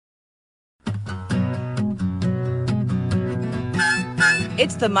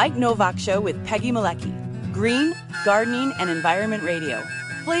It's the Mike Novak Show with Peggy Malecki. Green, gardening, and environment radio,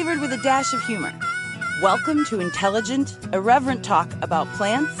 flavored with a dash of humor. Welcome to intelligent, irreverent talk about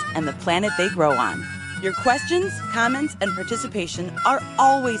plants and the planet they grow on. Your questions, comments, and participation are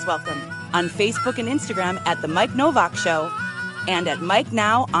always welcome on Facebook and Instagram at The Mike Novak Show and at Mike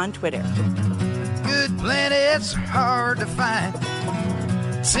Now on Twitter. Good planets are hard to find.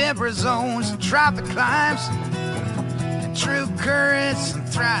 Temperate zones and tropic climes. And true currents and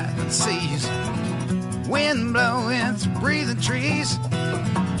thriving seas. Wind blowing through breathing trees.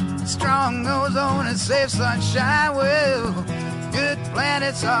 Strong ozone and safe sunshine. Well, good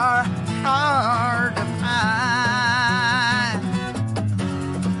planets are hard to find.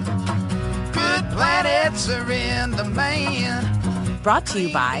 Good planets are in demand. Brought to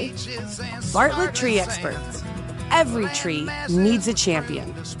you by Bartlett Tree Experts. Every tree needs a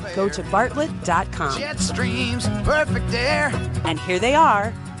champion. Go to bartlett.com. Jet streams, perfect air. And here they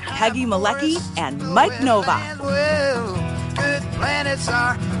are, Peggy Malecki and Mike Novak. Well, good planets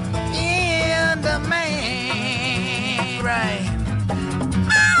are in demand. Right.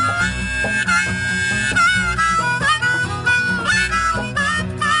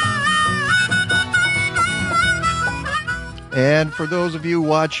 And for those of you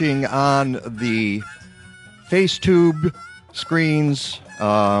watching on the FaceTube screens,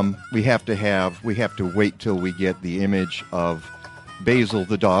 we have to wait till we get the image of Basil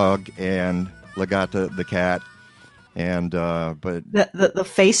the dog and Lagata the cat, and but the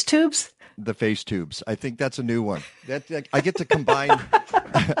face tubes. The face tubes. I think that's a new one. That I get to combine.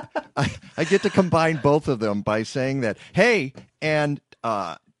 I get to combine both of them by saying that. Hey, and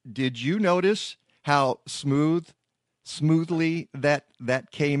did you notice how smoothly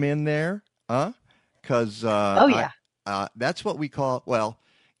that came in there? Huh? Because oh yeah, that's what we call. Well,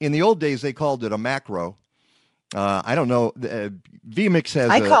 in the old days they called it a macro. I don't know. VMix has.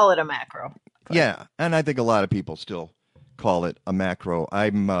 I call it a macro. Yeah, and I think a lot of people still call it a macro.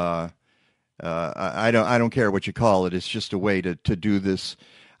 I don't care what you call it. It's just a way to do this.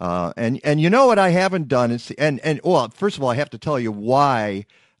 And you know what I haven't done is well, first of all, I have to tell you why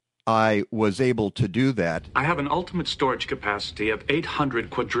I was able to do that. I have an ultimate storage capacity of 800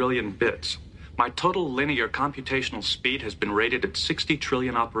 quadrillion bits. My total linear computational speed has been rated at 60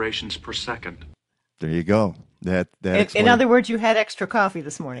 trillion operations per second. There you go. In other words, you had extra coffee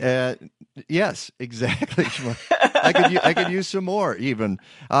this morning. Yes, exactly. I could use some more even.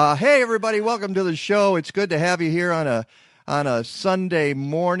 Hey, everybody, welcome to the show. It's good to have you here on a Sunday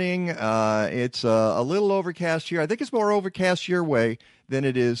morning. It's a little overcast here. I think it's more overcast your way than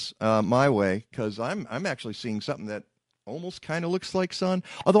it is my way, because I'm actually seeing something that almost kind of looks like sun.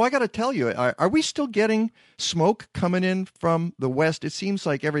 Although I got to tell you, are we still getting smoke coming in from the west? It seems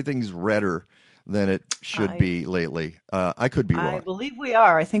like everything's redder than it should be lately. I could be wrong. I believe we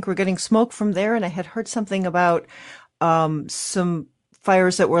are. I think we're getting smoke from there, and I had heard something about some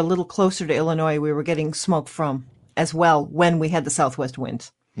fires that were a little closer to Illinois. We were getting smoke from as well when we had the southwest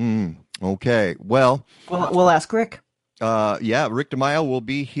winds. Okay. Well, we'll ask Rick. Yeah, Rick DeMaio will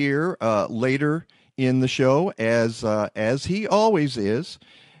be here later in the show as he always is.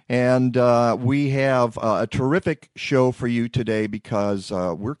 And we have a terrific show for you today because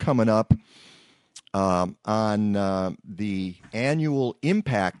we're coming up on the annual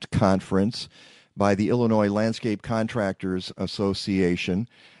Impact Conference by the Illinois Landscape Contractors Association.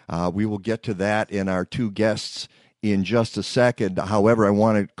 We will get to that in our two guests in just a second. However, I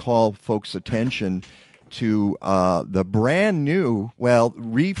want to call folks' attention to the brand new,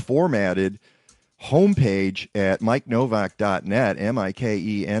 reformatted homepage at mikenovak.net,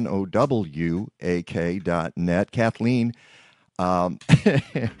 MikeNowak.net. Kathleen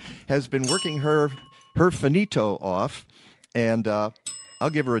has been working her finito off, and I'll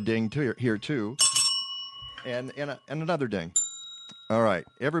give her a ding here too, and another ding. All right,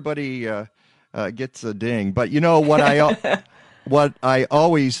 everybody gets a ding. But you know what I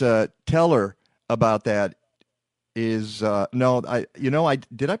always tell her about that is did I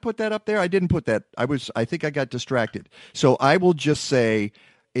put that up there? I didn't put that. I think I got distracted. So I will just say,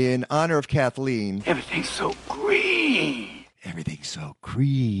 in honor of Kathleen, Everything's so green. Everything's so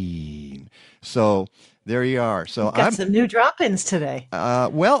green. So there you are. So I've got some new drop-ins today.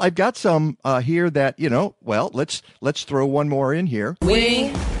 I've got some here that let's throw one more in here.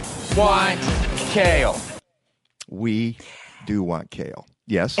 We want kale. We do want kale.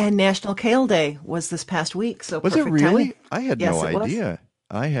 Yes. And National Kale Day was this past week. So was it really? Timing. I had no idea.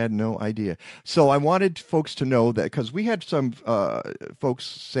 I had no idea. So I wanted folks to know that, because we had some folks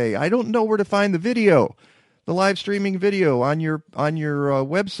say, I don't know where to find the video, the live streaming video on your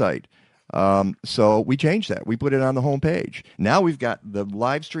website. So we changed that. We put it on the homepage. Now we've got the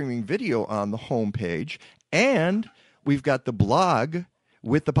live streaming video on the homepage, and we've got the blog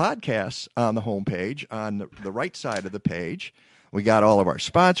with the podcasts on the homepage on the right side of the page. We got all of our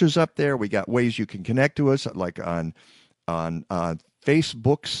sponsors up there. We got ways you can connect to us, like on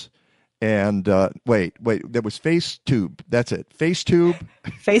Facebooks. And wait, there was FaceTube. That's it. FaceTube,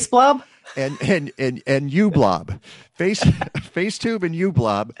 Faceblob, and Ublob, FaceTube and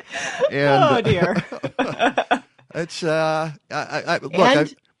Ublob. And, oh dear. It's look.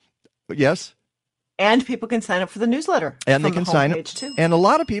 Yes. And people can sign up for the newsletter. And they can sign up too. And a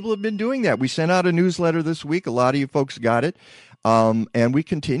lot of people have been doing that. We sent out a newsletter this week. A lot of you folks got it, and we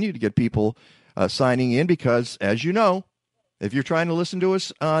continue to get people signing in because, as you know, if you're trying to listen to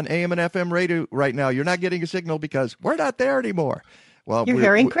us on AM and FM radio right now, you're not getting a signal because we're not there anymore. Well, you're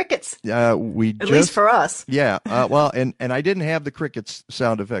hearing crickets. At least for us. Yeah. Well, and I didn't have the crickets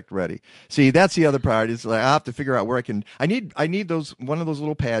sound effect ready. See, that's the other part. Is like I have to figure out where I can. I need those one of those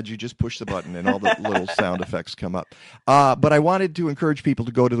little pads. You just push the button and all the little sound effects come up. But I wanted to encourage people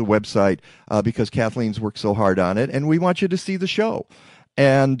to go to the website because Kathleen's worked so hard on it, and we want you to see the show.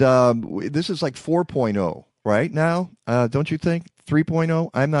 And this is like 4.0. Right now, don't you think? 3.0?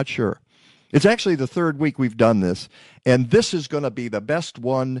 I'm not sure. It's actually the third week we've done this, and this is going to be the best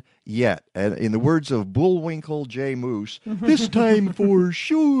one yet. And in the words of Bullwinkle J. Moose, this time for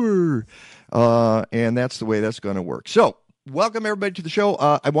sure. And that's the way that's going to work. So, welcome everybody to the show.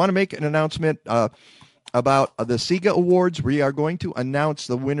 I want to make an announcement about the SIGA Awards. We are going to announce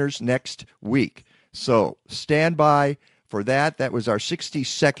the winners next week. So, stand by for that. That was our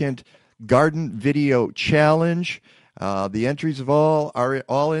 60-second garden video challenge. The entries are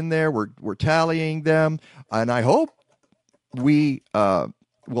all in there. We're tallying them, and I hope we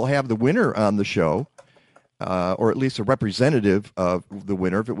will have the winner on the show, or at least a representative of the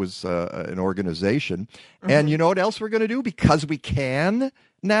winner if it was an organization. Mm-hmm. And you know what else we're going to do because we can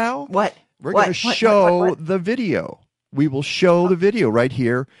now? What? We're going to show the video. We will show the video right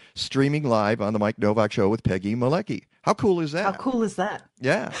here, streaming live on the Mike Novak Show with Peggy Malecki. How cool is that? How cool is that?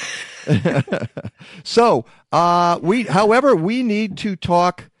 Yeah. So, however, we need to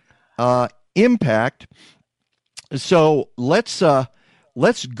talk impact. So let's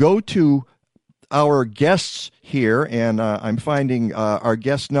go to our guests here, and I'm finding our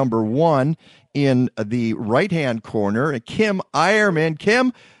guest number one in the right-hand corner, Kim Eierman.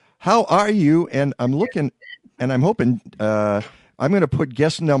 Kim, how are you? And I'm looking, and I'm hoping. I'm going to put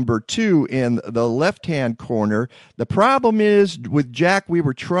guest number two in the left-hand corner. The problem is with Jack, we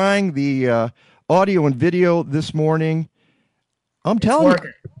were trying the audio and video this morning. I'm telling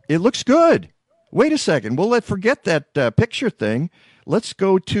you, it looks good. Wait a second. Well, forget that picture thing. Let's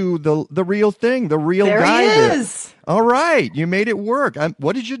go to the real thing, the real guy. There he is. All right. You made it work.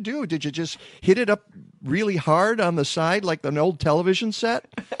 What did you do? Did you just hit it up really hard on the side like an old television set?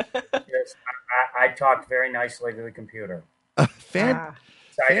 Yes, I talked very nicely to the computer.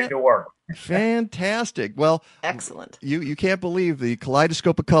 Excited to work. Fantastic. Well, excellent. You can't believe the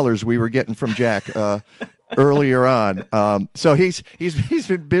kaleidoscope of colors we were getting from Jack earlier on. So he's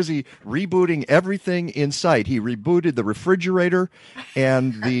been busy rebooting everything in sight. He rebooted the refrigerator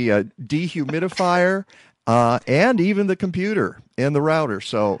and the dehumidifier and even the computer and the router.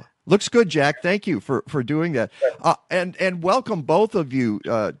 So looks good, Jack. Thank you for doing that. And welcome both of you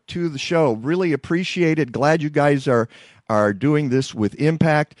to the show. Really appreciate it. Glad you guys are doing this with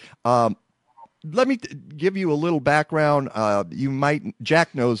impact. Let me give you a little background.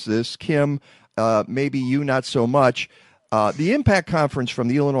 Jack knows this. Kim, maybe you not so much. The Impact Conference from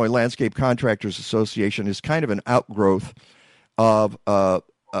the Illinois Landscape Contractors Association is kind of an outgrowth of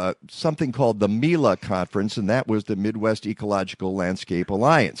something called the MILA Conference, and that was the Midwest Ecological Landscape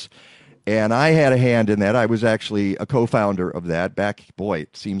Alliance. And I had a hand in that. I was actually a co-founder of that back,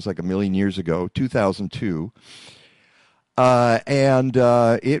 it seems like a million years ago, 2002. And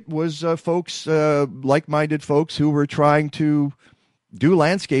it was folks, like-minded folks who were trying to do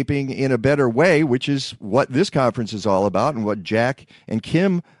landscaping in a better way, which is what this conference is all about and what Jack and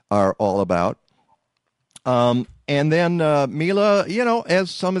Kim are all about. And then Mila,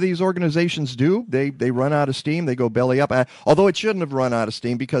 as some of these organizations do, they run out of steam. They go belly up. Although it shouldn't have run out of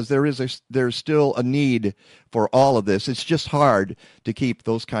steam because there's still a need for all of this. It's just hard to keep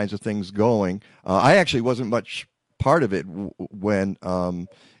those kinds of things going. I actually wasn't much part of it when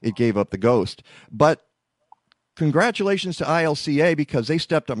it gave up the ghost. But congratulations to ILCA because they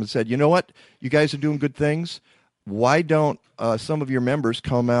stepped up and said, you know what? You guys are doing good things. Why don't some of your members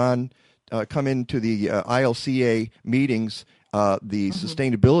come into the ILCA meetings, the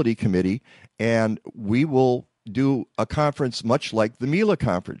Sustainability Committee, and we will do a conference much like the Mila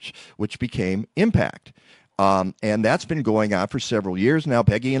conference, which became Impact. And that's been going on for several years now.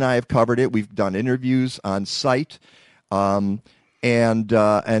 Peggy and I have covered it. We've done interviews on site. And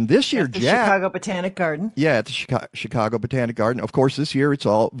this year, At the Jack, Chicago Botanic Garden. Yeah, at the Chicago Botanic Garden. Of course, this year it's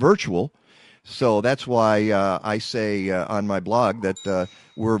all virtual. So that's why I say on my blog that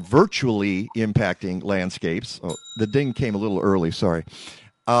we're virtually impacting landscapes. Oh, the ding came a little early, sorry.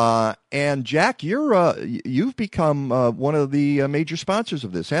 And Jack, you've become one of the major sponsors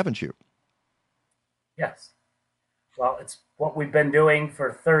of this, haven't you? Yes. Well, it's what we've been doing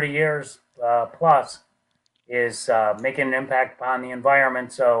for 30 years plus is making an impact upon the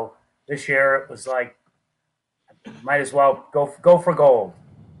environment. So this year it was like, might as well go for gold.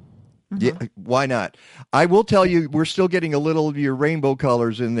 Yeah, why not? I will tell you, we're still getting a little of your rainbow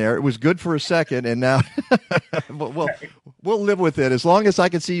colors in there. It was good for a second, and now we'll live with it. As long as I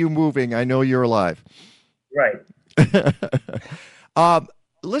can see you moving, I know you're alive. Right.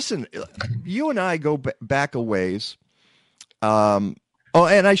 Listen, you and I go back a ways. And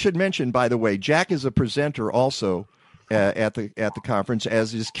I should mention, by the way, Jack is a presenter also at the conference,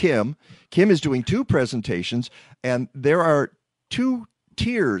 as is Kim. Kim is doing 2 presentations, and there are 2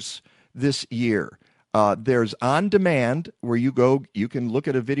 tiers this year. There's on demand, where you can look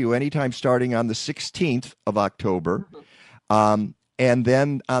at a video anytime starting on the 16th of October. And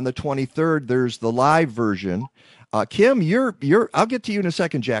then on the 23rd, there's the live version. Kim, you're I'll get to you in a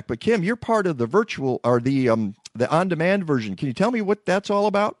second, Jack, but Kim, you're part of the virtual or the on demand version. Can you tell me what that's all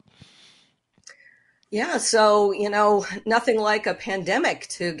about? Yeah, so, nothing like a pandemic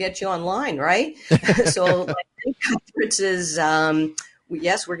to get you online, right? So like conferences,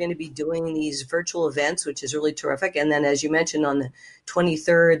 yes, we're going to be doing these virtual events, which is really terrific. And then, as you mentioned, on the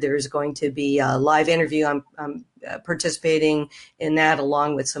 23rd, there's going to be a live interview. I'm participating in that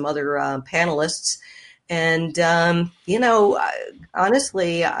along with some other panelists. And,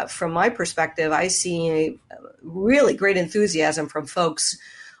 honestly, from my perspective, I see really great enthusiasm from folks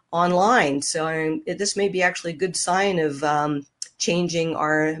online. So this may be actually a good sign of changing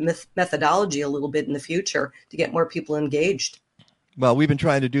our methodology a little bit in the future to get more people engaged. Well, we've been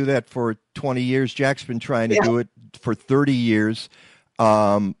trying to do that for 20 years. Jack's been trying to do it for 30 years.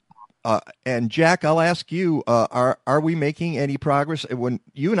 And Jack, I'll ask you, are we making any progress? When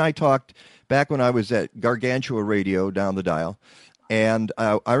you and I talked back when I was at Gargantua Radio down the dial, and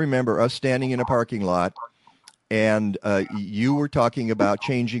I remember us standing in a parking lot, and you were talking about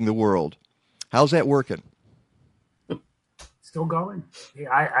changing the world. How's that working? Still going.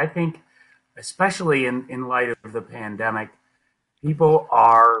 I think, especially in light of the pandemic, people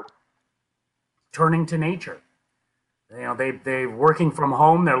are turning to nature. They're working from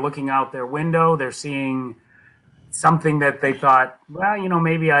home. They're looking out their window. They're seeing something that they thought, well,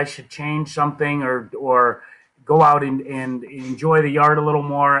 maybe I should change something or go out and enjoy the yard a little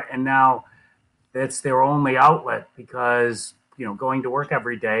more. And now that's their only outlet because, going to work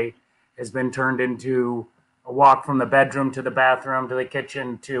every day has been turned into a walk from the bedroom to the bathroom to the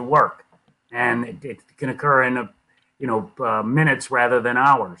kitchen to work. And it can occur in minutes rather than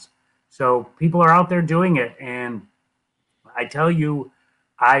hours. So people are out there doing it. And I tell you,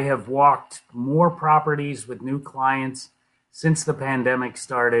 I have walked more properties with new clients since the pandemic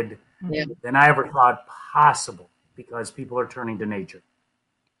started than I ever thought possible because people are turning to nature.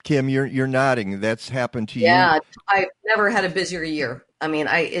 Kim, you're nodding. That's happened to you? Yeah, I've never had a busier year. I mean,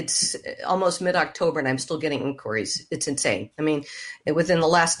 it's almost mid-October and I'm still getting inquiries. It's insane. I mean, within the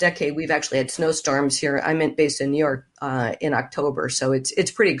last decade, we've actually had snowstorms here. I'm based in New York in October, so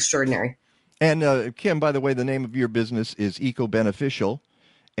it's pretty extraordinary. And Kim, by the way, the name of your business is EcoBeneficial.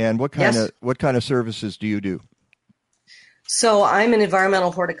 And what kind of services do you do? So I'm an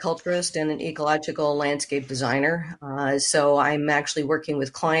environmental horticulturist and an ecological landscape designer. So I'm actually working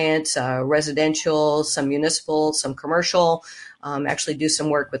with clients, residential, some municipal, some commercial. Actually do some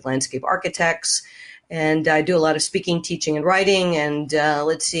work with landscape architects. And I do a lot of speaking, teaching, and writing. And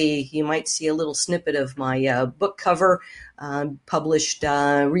let's see, you might see a little snippet of my book cover published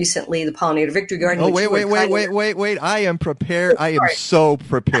recently, The Pollinator Victory Garden. Oh, wait. I am prepared. I am so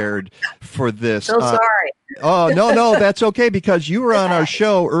prepared for this. So sorry. Oh, no, that's okay, because you were on our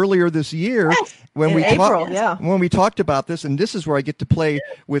show earlier this year when we talked about this, and this is where I get to play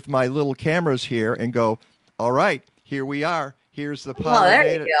with my little cameras here and go, all right, here we are. Here's the pollinator,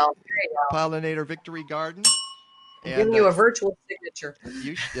 there you go. Pollinator Victory Garden. I'm giving you a virtual signature.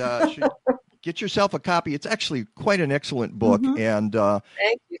 You should get yourself a copy. It's actually quite an excellent book, and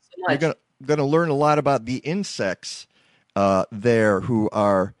thank you so much. You're going to learn a lot about the insects there who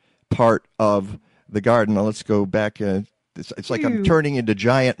are part of the garden. Now let's go back. It's like I'm turning into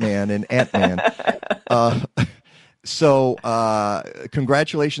Giant Man and Ant-Man. So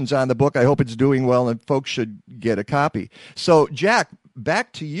congratulations on the book. I hope it's doing well, and folks should get a copy. So, Jack,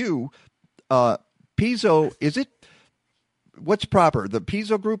 back to you. Pizzo, is it, what's proper, the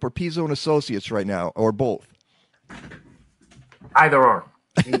Pizzo Group or Pizzo and Associates right now, or both? Either or.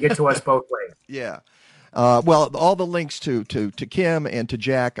 You can get to us both ways. Yeah. Well, all the links to Kim and to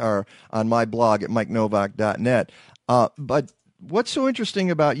Jack are on my blog at mikenovak.net. But what's so interesting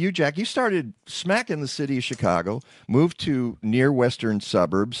about you, Jack, you started smack in the city of Chicago, moved to near western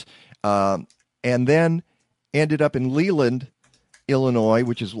suburbs, and then ended up in Leland, Illinois,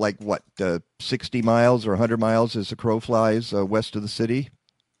 which is like, 60 miles or 100 miles as the crow flies west of the city?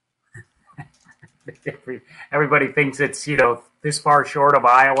 Everybody thinks it's, this far short of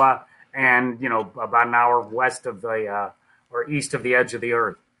Iowa and, about an hour west of the, or east of the edge of the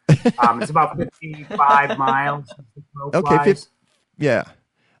earth. It's about 55 miles. Okay, yeah.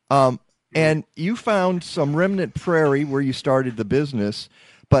 And you found some remnant prairie where you started the business,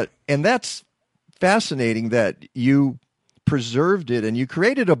 and that's fascinating that you preserved it and you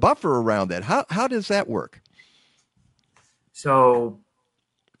created a buffer around that. How does that work? So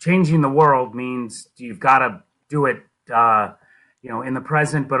changing the world means you've got to do it, in the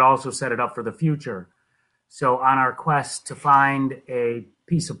present, but also set it up for the future. So on our quest to find a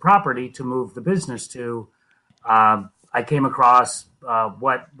piece of property to move the business to, I came across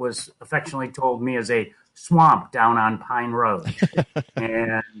what was affectionately told me as a swamp down on Pine Road,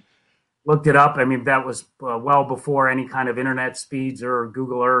 and looked it up. I mean, that was well before any kind of internet speeds or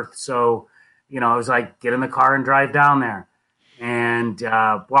Google Earth. So, I was like, get in the car and drive down there, and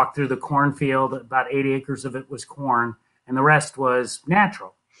walk through the cornfield. About 80 acres of it was corn, and the rest was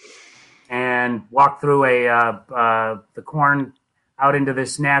natural. And walked through the corn out into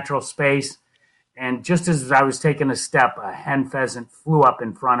this natural space. And just as I was taking a step, a hen pheasant flew up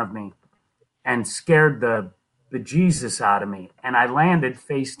in front of me and scared the Jesus out of me. And I landed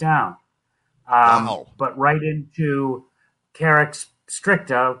face down. Wow. But right into Carex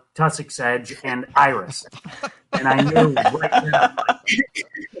stricta, tussock sedge, and iris. And I knew right now,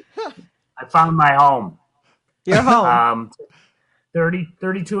 I found my home. Your home.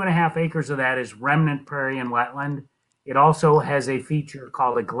 32 and a half acres of that is remnant prairie and wetland. It also has a feature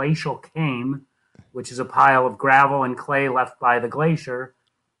called a glacial kame, which is a pile of gravel and clay left by the glacier,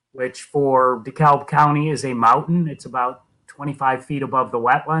 which for DeKalb County is a mountain. It's about 25 feet above the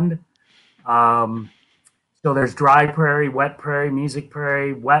wetland. So there's dry prairie, wet prairie, music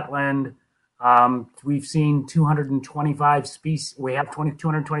prairie, wetland. We've seen 225 species. We have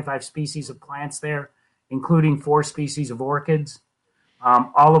 225 species of plants there, including 4 species of orchids,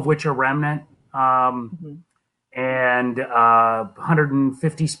 all of which are remnant, and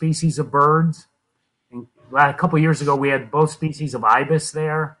 150 species of birds. And a couple of years ago, we had both species of ibis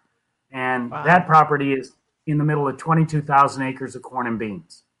there, and that property is in the middle of 22,000 acres of corn and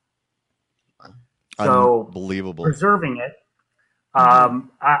beans. So unbelievable. Preserving it,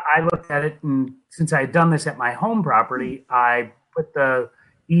 I looked at it, and since I had done this at my home property, I put a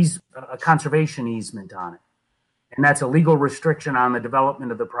conservation easement on it. And that's a legal restriction on the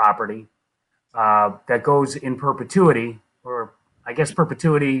development of the property that goes in perpetuity, or I guess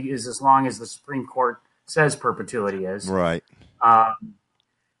perpetuity is as long as the Supreme Court says perpetuity is. Right.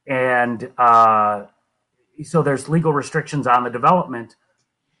 So there's legal restrictions on the development,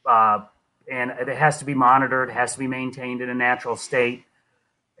 and it has to be monitored, it has to be maintained in a natural state,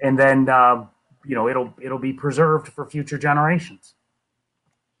 and then it'll be preserved for future generations.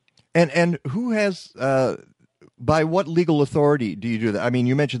 And who has by what legal authority do you do that? I mean,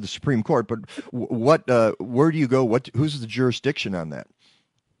 you mentioned the Supreme Court, but where do you go? Who's the jurisdiction on that?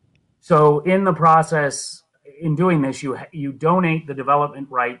 So in the process, in doing this, you donate the development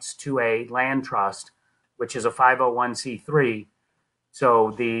rights to a land trust, which is a 501c3.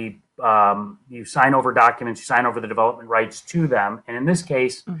 So you sign over documents, you sign over the development rights to them. And in this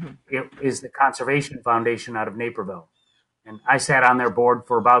case, it is the Conservation Foundation out of Naperville. And I sat on their board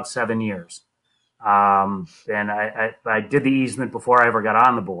for about 7 years. And I did the easement before I ever got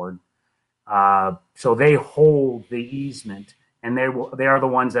on the board. So they hold the easement, and they are the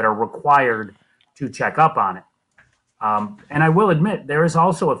ones that are required to check up on it. And I will admit, there is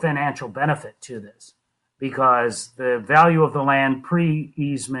also a financial benefit to this, because the value of the land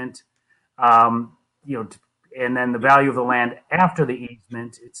pre-easement, and then the value of the land after the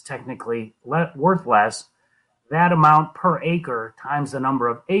easement, it's technically worth less. That amount per acre times the number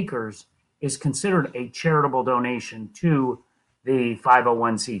of acres is considered a charitable donation to the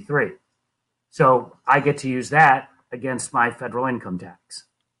 501c3. So I get to use that against my federal income tax.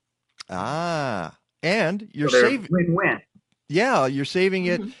 And you're saving. Win-win. Yeah, you're saving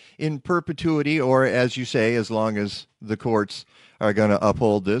it in perpetuity, or as you say, as long as the courts are going to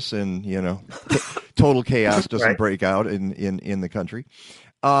uphold this and, total chaos doesn't Right. break out in the country.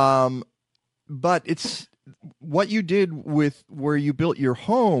 But it's what you did with where you built your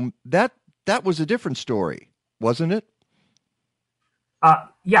home, that was a different story, wasn't it?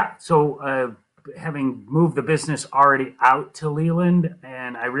 Yeah. So having moved the business already out to Leland,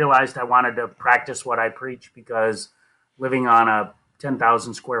 and I realized I wanted to practice what I preach, because living on a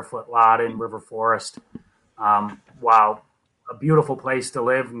 10,000 square foot lot in River Forest, while a beautiful place to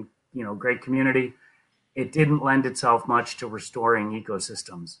live and, great community, it didn't lend itself much to restoring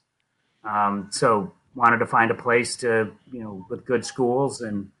ecosystems. So wanted to find a place to, with good schools,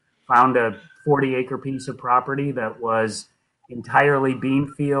 and found a 40-acre piece of property that was entirely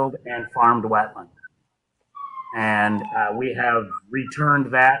bean field and farmed wetland. And we have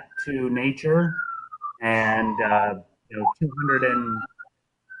returned that to nature, and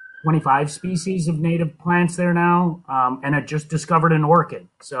 225 species of native plants there now, and I just discovered an orchid.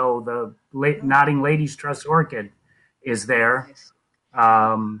 So the nodding lady's trust orchid is there.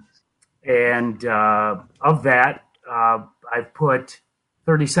 And of that, I've put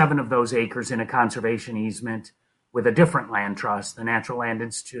 37 of those acres in a conservation easement with a different land trust, the Natural Land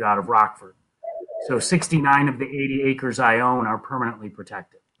Institute out of Rockford. So 69 of the 80 acres I own are permanently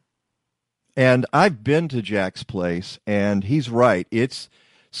protected. And I've been to Jack's place, and he's right. It's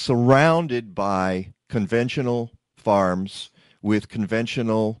surrounded by conventional farms with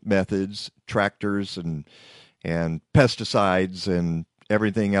conventional methods, tractors and pesticides and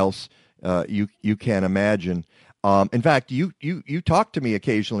everything else you can imagine. In fact, you talk to me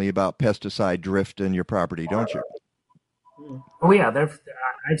occasionally about pesticide drift in your property, don't you? Oh yeah,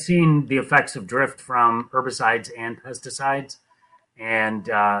 I've seen the effects of drift from herbicides and pesticides, and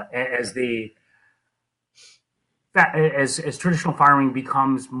as traditional farming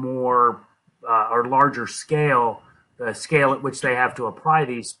becomes more or larger scale, the scale at which they have to apply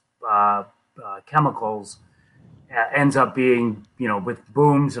these chemicals ends up being, with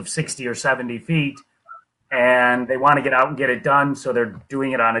booms of 60 or 70 feet, and they want to get out and get it done, so they're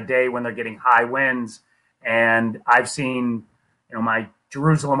doing it on a day when they're getting high winds. And I've seen, my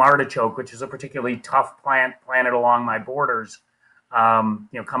Jerusalem artichoke, which is a particularly tough plant planted along my borders, come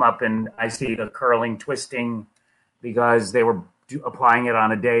up, and I see the curling, twisting, because they were applying it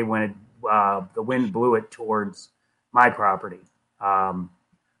on a day when the wind blew it towards my property.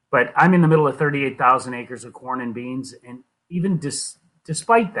 But I'm in the middle of 38,000 acres of corn and beans, and even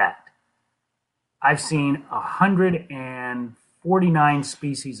despite that, I've seen 149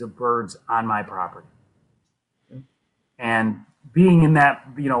 species of birds on my property. And being in that,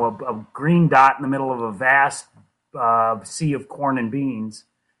 a green dot in the middle of a vast sea of corn and beans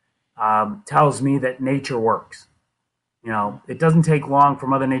tells me that nature works. It doesn't take long for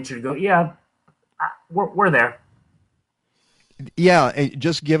Mother Nature to go, yeah, we're there. Yeah,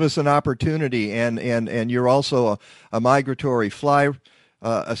 just give us an opportunity, and you're also a migratory fly,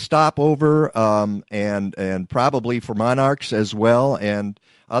 a stopover, and probably for monarchs as well and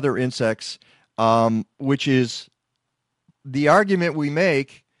other insects, which is the argument we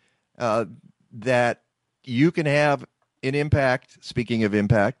make that you can have an impact. Speaking of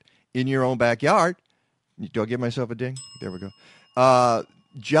impact, in your own backyard. Do I give myself a ding? There we go.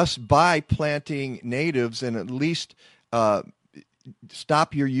 Just by planting natives and at least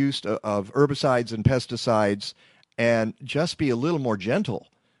stop your use of herbicides and pesticides, and just be a little more gentle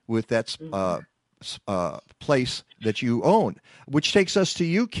with that place that you own, which takes us to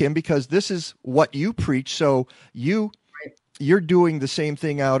you, Kim, because this is what you preach. So you're doing the same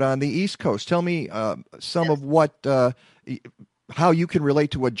thing out on the East Coast. Tell me some of how you can relate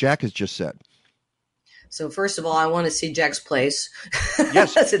to what Jack has just said. So first of all, I want to see Jack's place.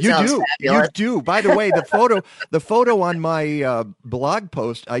 Yes, you do. Fabulous. You do. By the way, the photo on my blog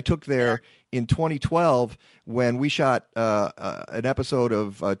post I took there in 2012 when we shot an episode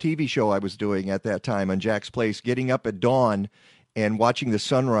of a TV show I was doing at that time on Jack's place, getting up at dawn and watching the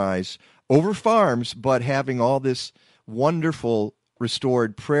sunrise over farms, but having all this wonderful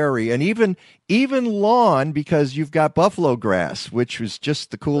restored prairie and even lawn, because you've got buffalo grass, which was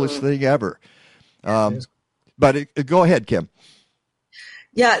just the coolest thing ever. But go ahead, Kim.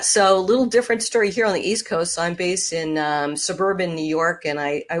 Yeah, so a little different story here on the East Coast. I'm based in suburban New York, and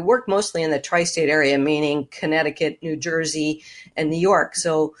I work mostly in the tri-state area, meaning Connecticut, New Jersey, and New York.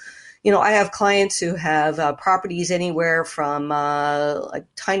 So, I have clients who have properties anywhere from like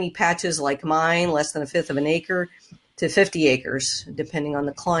tiny patches like mine, less than a fifth of an acre, to 50 acres, depending on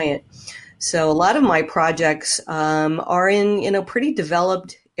the client. So a lot of my projects are in pretty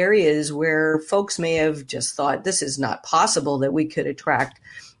developed areas where folks may have just thought this is not possible that we could attract,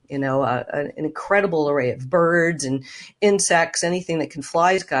 an incredible array of birds and insects. Anything that can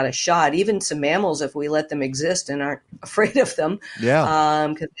fly's got a shot, even some mammals if we let them exist and aren't afraid of them. Yeah.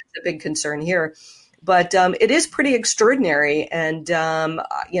 Because that's a big concern here. But it is pretty extraordinary. And,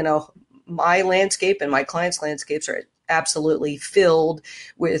 my landscape and my clients' landscapes are absolutely filled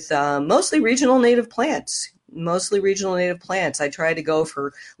with mostly regional native plants. I try to go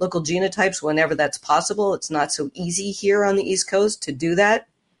for local genotypes whenever that's possible. It's not so easy here on the East Coast to do that.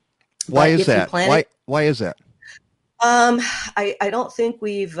 Why is that? Why is that? I don't think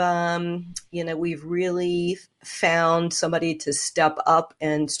we've really found somebody to step up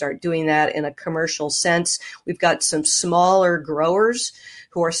and start doing that in a commercial sense. We've got some smaller growers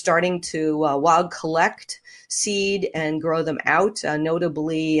who are starting to wild collect seed and grow them out.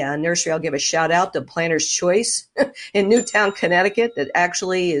 Notably, nursery, I'll give a shout out to Planter's Choice in Newtown, Connecticut, that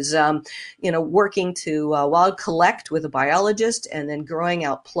actually is, working to wild collect with a biologist and then growing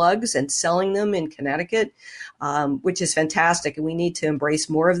out plugs and selling them in Connecticut, which is fantastic. And we need to embrace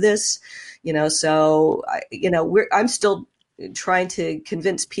more of this, so, I'm still trying to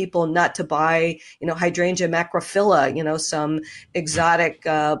convince people not to buy, hydrangea macrophylla, some exotic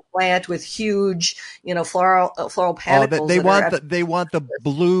plant with huge, floral panicles. They want the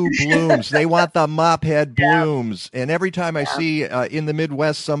blue blooms. They want the mop head blooms. And every time I see in the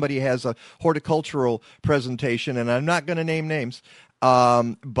Midwest somebody has a horticultural presentation, and I'm not going to name names,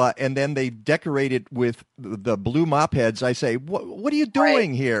 and then they decorate it with the blue mop heads. I say, what are you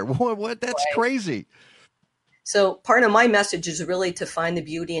doing here? What? That's crazy. So part of my message is really to find the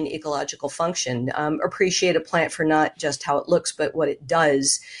beauty in ecological function, appreciate a plant for not just how it looks, but what it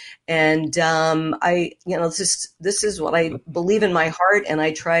does. And this is what I believe in my heart, and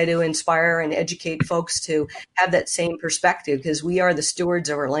I try to inspire and educate folks to have that same perspective, because we are the stewards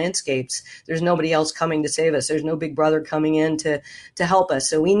of our landscapes. There's nobody else coming to save us. There's no big brother coming in to help us.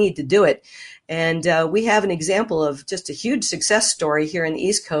 So we need to do it. And we have an example of just a huge success story here in the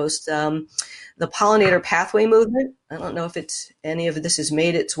East Coast. The pollinator pathway movement. I don't know if any of this has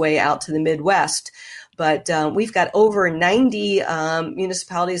made its way out to the Midwest, but we've got over 90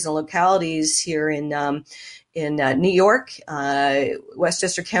 municipalities and localities here in New York,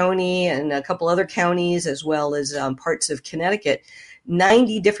 Westchester County, and a couple other counties, as well as parts of Connecticut.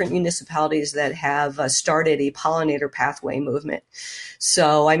 90 different municipalities that have started a pollinator pathway movement.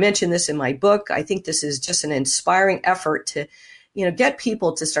 So I mentioned this in my book. I think this is just an inspiring effort to get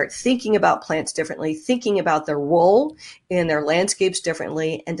people to start thinking about plants differently, thinking about their role in their landscapes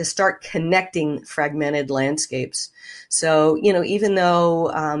differently, and to start connecting fragmented landscapes. So, even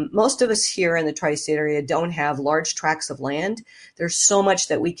though most of us here in the tri-state area don't have large tracts of land, there's so much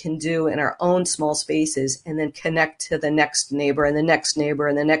that we can do in our own small spaces and then connect to the next neighbor and the next neighbor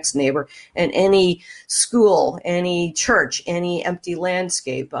and the next neighbor, and any school, any church, any empty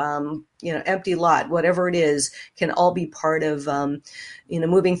landscape, empty lot, whatever it is, can all be part of,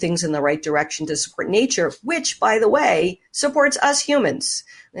 moving things in the right direction to support nature, which, by the way, supports us humans.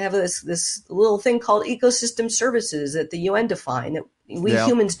 They have this little thing called ecosystem services that the UN defined that we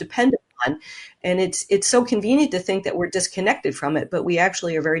humans depend upon. And it's so convenient to think that we're disconnected from it, but we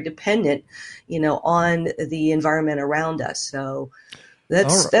actually are very dependent, on the environment around us. So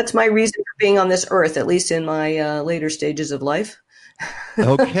that's my reason for being on this earth, at least in my later stages of life.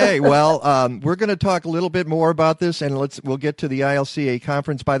 Okay, well, we're going to talk a little bit more about this, and we'll get to the ILCA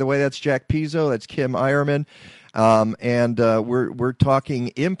conference. By the way, that's Jack Pizzo, that's Kim Eierman, and we're talking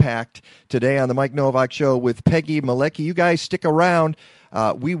impact today on the Mike Novak Show with Peggy Malecki. You guys stick around.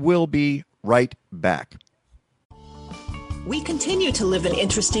 We will be right back. We continue to live in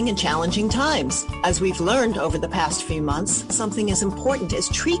interesting and challenging times. As we've learned over the past few months, something as important as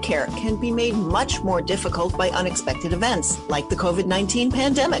tree care can be made much more difficult by unexpected events, like the COVID-19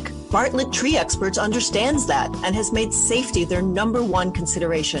 pandemic. Bartlett Tree Experts understands that and has made safety their number one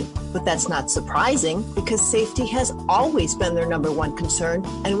consideration. But that's not surprising, because safety has always been their number one concern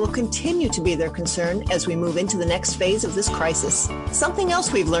and will continue to be their concern as we move into the next phase of this crisis. Something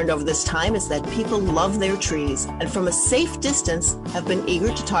else we've learned over this time is that people love their trees, and from a safe distance have been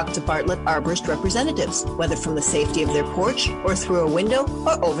eager to talk to Bartlett arborist representatives, whether from the safety of their porch or through a window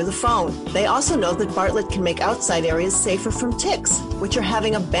or over the phone. They also know that Bartlett can make outside areas safer from ticks, which are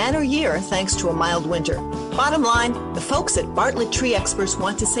having a banner year thanks to a mild winter. Bottom line, the folks at Bartlett Tree Experts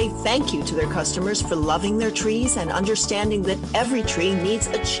want to say thank you to their customers for loving their trees and understanding that every tree needs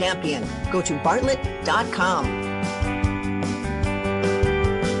a champion. Go to bartlett.com.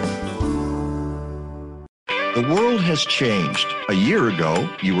 The world has changed. A year ago,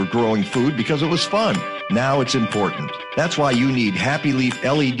 you were growing food because it was fun. Now it's important. That's why you need Happy Leaf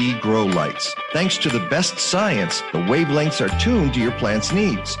LED grow lights. Thanks to the best science, the wavelengths are tuned to your plant's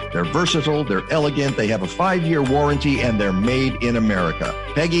needs. They're versatile, they're elegant, they have a 5-year warranty, and they're made in America.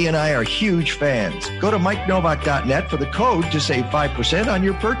 Peggy and I are huge fans. Go to MikeNovak.net for the code to save 5% on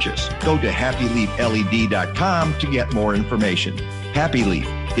your purchase. Go to HappyLeafLED.com to get more information. Happy Leaf,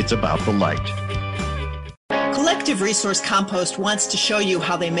 it's about the light. Collective Resource Compost wants to show you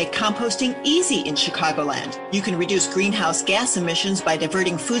how they make composting easy in Chicagoland. You can reduce greenhouse gas emissions by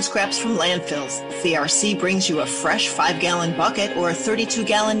diverting food scraps from landfills. CRC brings you a fresh 5-gallon bucket or a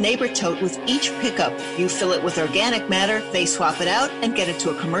 32-gallon neighbor tote with each pickup. You fill it with organic matter, they swap it out, and get it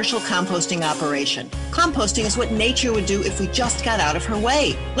to a commercial composting operation. Composting is what nature would do if we just got out of her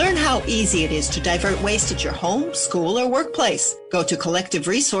way. Learn how easy it is to divert waste at your home, school, or workplace. Go to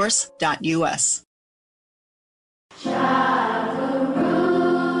collectiveresource.us.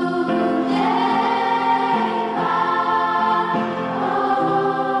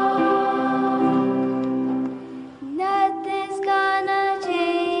 Nothing's gonna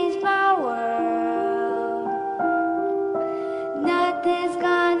change my world. Nothing's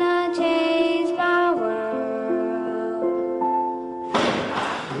gonna change my world.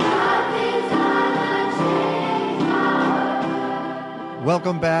 Nothing's gonna change my world.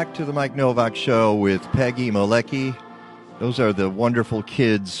 Welcome back to the Mike Novak Show with Peggy Malecki. Those are the wonderful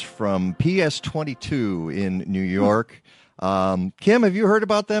kids from PS22 in New York. Kim, have you heard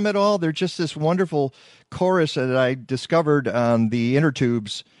about them at all? They're just this wonderful chorus that I discovered on the inner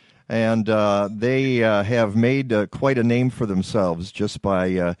tubes, and they have made quite a name for themselves just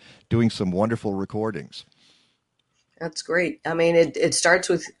by doing some wonderful recordings. That's great. I mean, it starts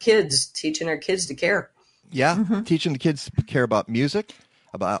with kids, teaching our kids to care. Yeah, teaching the kids to care about music,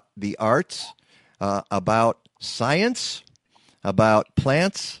 about the arts, about science, about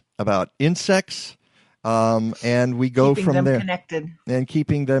plants, about insects, and we go keeping from them there. Connected. And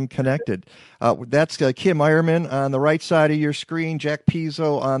keeping them connected. That's Kim Eierman on the right side of your screen, Jack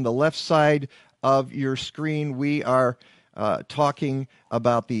Pizzo on the left side of your screen. We are talking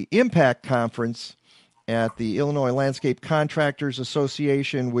about the Impact Conference at the Illinois Landscape Contractors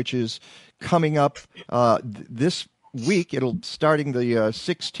Association, which is coming up this week. It'll starting the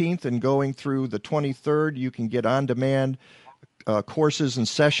 16th and going through the 23rd. You can get on-demand courses and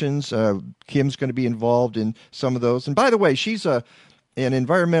sessions. Kim's going to be involved in some of those. And by the way, she's an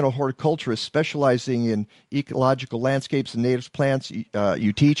environmental horticulturist specializing in ecological landscapes and native plants.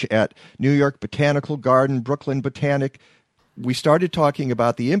 You teach at New York Botanical Garden, Brooklyn Botanic. We started talking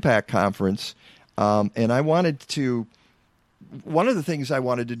about the Impact Conference, and I wanted to. One of the things I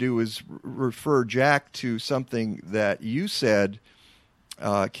wanted to do is refer Jack to something that you said,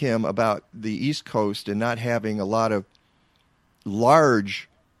 Kim, about the East Coast and not having a lot of large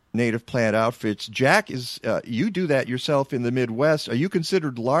native plant outfits. Jack, you do that yourself in the Midwest. Are you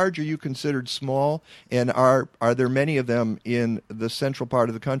considered large? Are you considered small? And are there many of them in the central part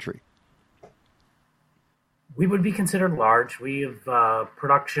of the country? We would be considered large. We have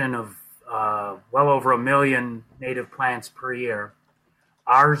production of well over 1 million native plants per year.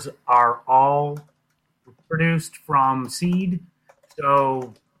 Ours are all produced from seed.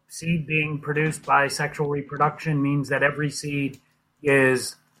 So seed being produced by sexual reproduction means that every seed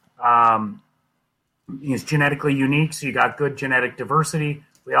is genetically unique. So you got good genetic diversity.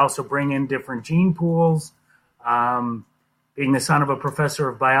 We also bring in different gene pools. Being the son of a professor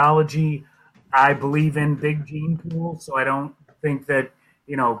of biology, I believe in big gene pools. So I don't think that,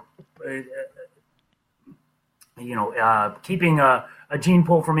 keeping a gene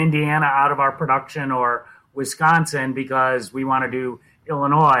pool from Indiana out of our production or Wisconsin because we want to do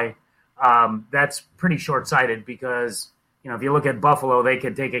Illinois, that's pretty short-sighted because, if you look at buffalo, they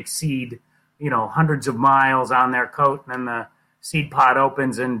could take a seed, hundreds of miles on their coat, and then the seed pod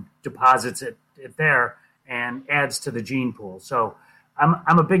opens and deposits it there and adds to the gene pool. So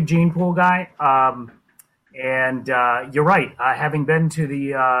I'm a big gene pool guy. And you're right. Having been to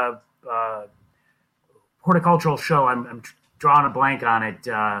the horticultural show, I'm drawing a blank on it,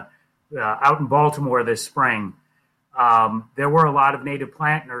 out in Baltimore this spring. There were a lot of native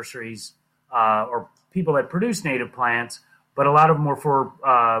plant nurseries or people that produce native plants, but a lot of them were for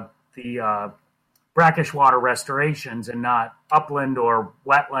the brackish water restorations and not upland or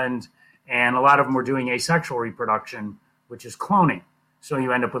wetland. And a lot of them were doing asexual reproduction, which is cloning. So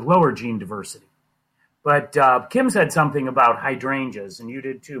you end up with lower gene diversity. But Kim said something about hydrangeas, and you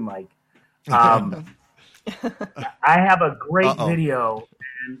did too, Mike. I have a great video,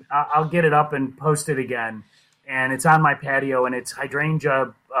 and I'll get it up and post it again. And it's on my patio, and it's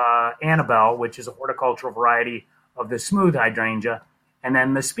hydrangea Annabelle, which is a horticultural variety of the smooth hydrangea, and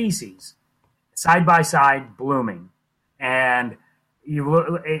then the species, side by side, blooming. And you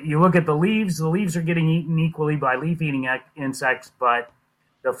look at the leaves are getting eaten equally by leaf-eating insects, but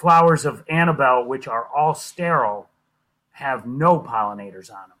the flowers of Annabelle, which are all sterile, have no pollinators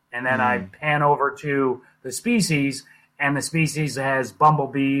on them. And then I pan over to the species, and the species has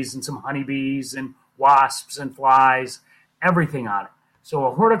bumblebees and some honeybees and wasps and flies, everything on it. So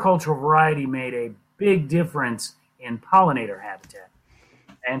a horticultural variety made a big difference in pollinator habitat.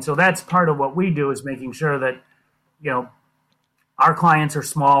 And so that's part of what we do, is making sure that, our clients are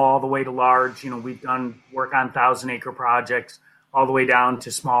small all the way to large. We've done work on 1,000-acre projects all the way down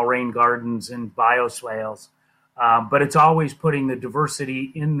to small rain gardens and bioswales. But it's always putting the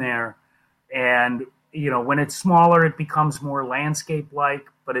diversity in there. And, when it's smaller, it becomes more landscape-like,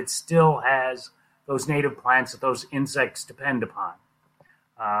 but it still has those native plants that those insects depend upon.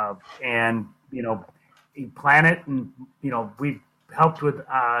 You plant it, and, we've helped with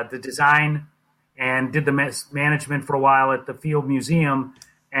the design and did the management for a while at the Field Museum.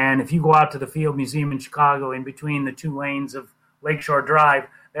 And if you go out to the Field Museum in Chicago, in between the 2 lanes of Lakeshore Drive,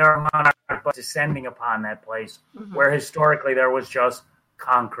 there are monarch bugs descending upon that place, where historically there was just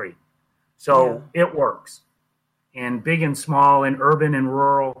concrete. So it works in big and small, in urban and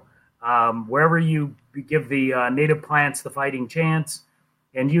rural, wherever you give the native plants the fighting chance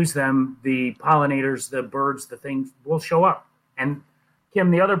and use them, the pollinators, the birds, the things will show up. And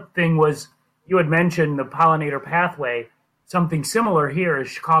Kim, the other thing was, you had mentioned the pollinator pathway. Something similar here is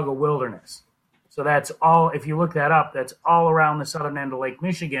Chicago Wilderness. So that's all, if you look that up, that's all around the southern end of Lake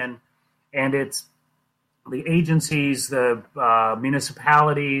Michigan. And it's the agencies, the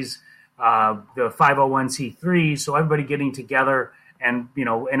municipalities, the 501c3s, so everybody getting together and, in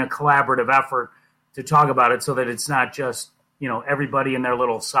a collaborative effort to talk about it, so that it's not just, everybody in their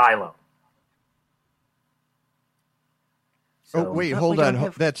little silo. So, wait, hold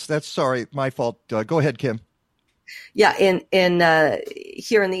on. That's sorry, my fault. Go ahead, Kim. Yeah, in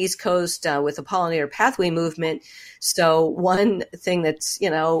here on the East Coast with the pollinator pathway movement. So one thing that's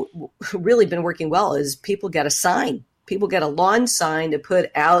really been working well is people get a sign. People get a lawn sign to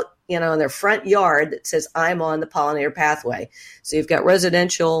put out in their front yard that says, "I'm on the pollinator pathway." So you've got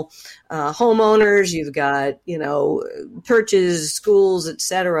residential homeowners, you've got churches, schools,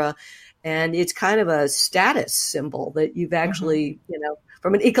 etc. And it's kind of a status symbol that you've actually,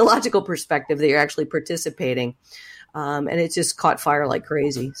 from an ecological perspective, that you're actually participating. And it's just caught fire like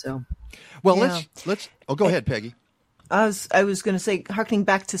crazy. So, well, let's. Oh, go ahead, Peggy. I was going to say, harkening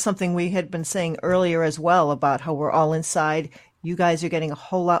back to something we had been saying earlier as well about how we're all inside. You guys are getting a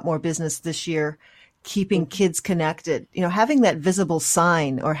whole lot more business this year, keeping kids connected. Having that visible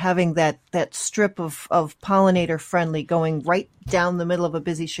sign, or having that strip of pollinator friendly going right down the middle of a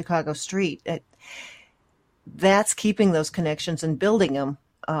busy Chicago street. That's keeping those connections and building them.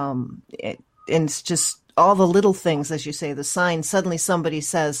 And it's just all the little things, as you say, the sign, suddenly somebody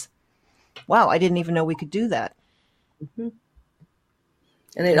says, "Wow, I didn't even know we could do that." Mm-hmm.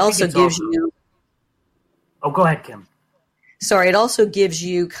 And it also gives you... Oh, go ahead, Kim. Sorry, it also gives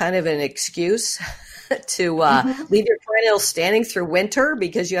you kind of an excuse to leave your perennials standing through winter,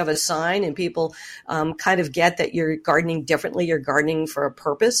 because you have a sign and people kind of get that you're gardening differently. You're gardening for a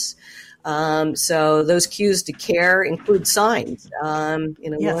purpose. So those cues to care include signs.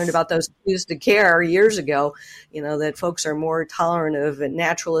 We learned about those cues to care years ago, that folks are more tolerant of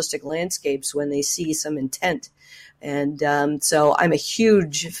naturalistic landscapes when they see some intent. And so I'm a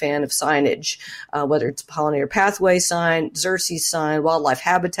huge fan of signage, whether it's pollinator pathway sign, Xerces sign, wildlife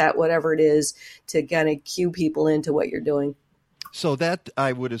habitat, whatever it is, to kind of cue people into what you're doing. So that,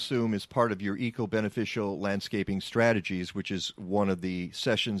 I would assume, is part of your eco-beneficial landscaping strategies, which is one of the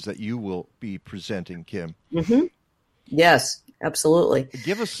sessions that you will be presenting, Kim. Mm-hmm. Yes, absolutely.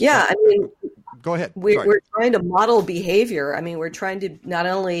 Give us... Go ahead. We're trying to model behavior. We're trying to not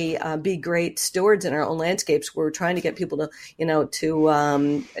only be great stewards in our own landscapes, we're trying to get people to,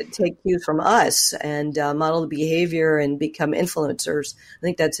 to take cues from us and model the behavior and become influencers. I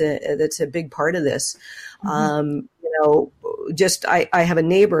think that's a big part of this. Mm-hmm. I have a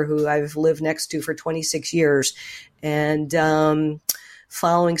neighbor who I've lived next to for 26 years, and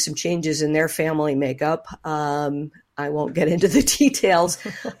following some changes in their family makeup, I won't get into the details.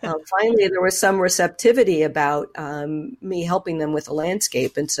 Finally, there was some receptivity about me helping them with the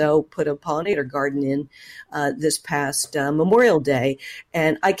landscape, and so put a pollinator garden in this past Memorial Day.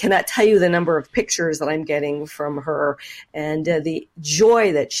 And I cannot tell you the number of pictures that I'm getting from her, and the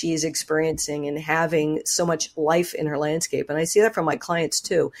joy that she's experiencing in having so much life in her landscape. And I see that from my clients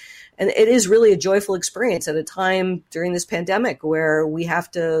too. And it is really a joyful experience at a time during this pandemic where we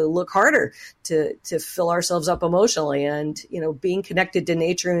have to look harder to fill ourselves up emotionally. foundational, and being connected to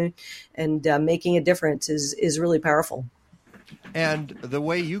nature and making a difference is really powerful. And the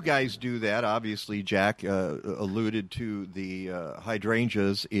way you guys do that, obviously, Jack alluded to the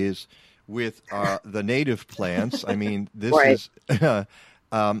hydrangeas, is with the native plants. I mean, this Right. is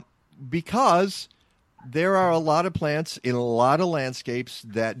because there are a lot of plants in a lot of landscapes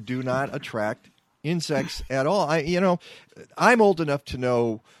that do not attract insects at all. I'm old enough to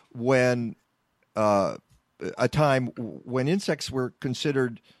know when a time when insects were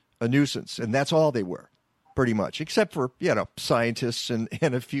considered a nuisance, and that's all they were, pretty much, except for scientists and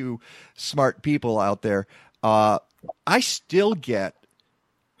a few smart people out there. I still get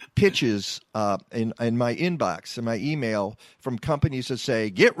pitches in my inbox, in my email, from companies that say,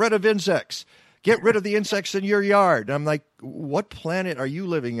 "Get rid of insects. Get rid of the insects in your yard." And I'm like, what planet are you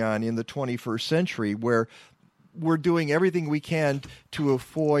living on in the 21st century where we're doing everything we can to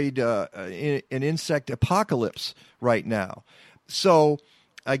avoid an insect apocalypse right now? So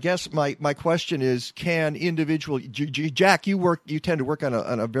I guess my question is, can individual Jack, you tend to work on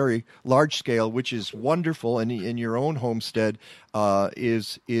a very large scale, which is wonderful, and in your own homestead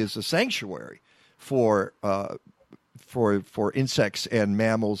is a sanctuary for insects and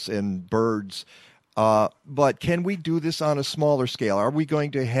mammals and birds. But can we do this on a smaller scale? Are we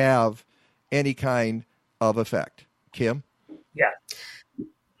going to have any kind of effect? Kim? Yeah.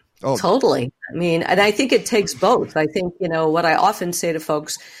 Oh, Totally. I mean, and I think it takes both. I think, what I often say to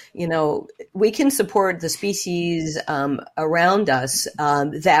folks, we can support the species around us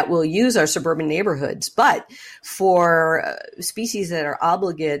that will use our suburban neighborhoods. But for species that are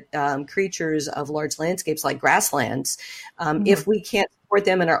obligate creatures of large landscapes like grasslands, if we can't support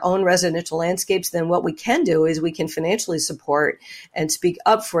them in our own residential landscapes, then what we can do is we can financially support and speak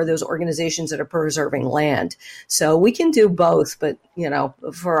up for those organizations that are preserving land. So we can do both, but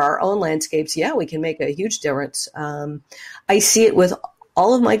for our own landscapes, we can make a huge difference. I see it with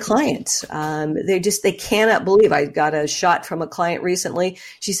all of my clients. They cannot believe. I got a shot from a client recently.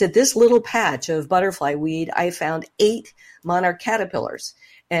 She said, "This little patch of butterfly weed, I found 8 monarch caterpillars,"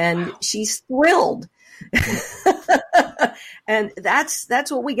 and she's thrilled. And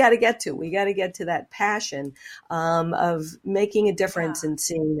that's what we got to get to. We got to get to that passion of making a difference and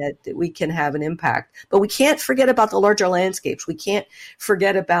seeing that we can have an impact. But we can't forget about the larger landscapes. We can't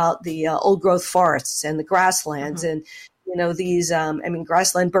forget about the old growth forests and the grasslands. And these,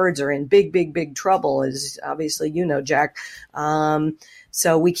 grassland birds are in big trouble, as obviously Jack.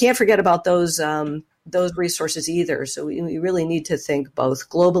 So we can't forget about those resources either. So we really need to think both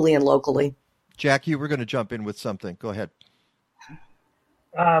globally and locally. Jack, you were going to jump in with something. Go ahead.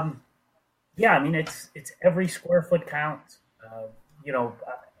 It's every square foot counts.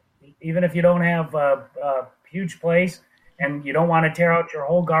 Even if you don't have a huge place and you don't want to tear out your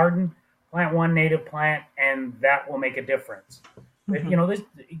whole garden, plant one native plant, and that will make a difference. Mm-hmm. This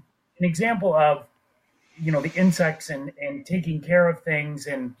an example of the insects and taking care of things,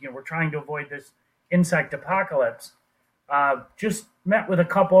 and we're trying to avoid this insect apocalypse. Just met with a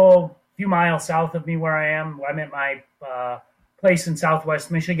couple few miles south of me where I am. I'm at my place in Southwest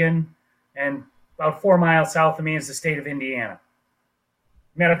Michigan, and about 4 miles south of me is the state of Indiana.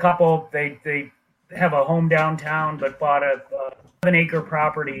 Met a couple. They have a home downtown, but bought a 7-acre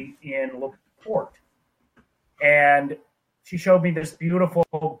property in LaPorte. And she showed me this beautiful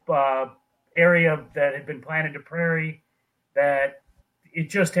area that had been planted to prairie that it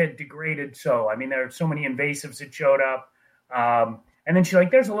just had degraded. So, there are so many invasives that showed up. And then she's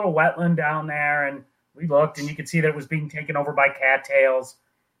like, "There's a little wetland down there." And we looked, and you could see that it was being taken over by cattails.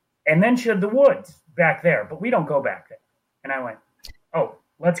 And then she had the woods back there, but we don't go back there. And I went, "Oh,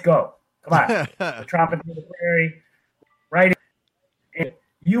 let's go. Come on." We're tromping through the prairie, right? And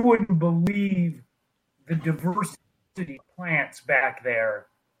you wouldn't believe the diversity of plants back there,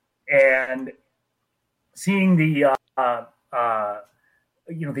 and seeing the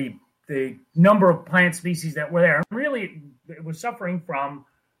number of plant species that were there. And really, it was suffering from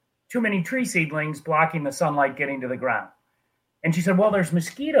too many tree seedlings blocking the sunlight getting to the ground. And she said, "Well, there's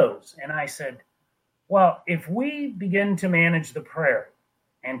mosquitoes." And I said, "Well, if we begin to manage the prairie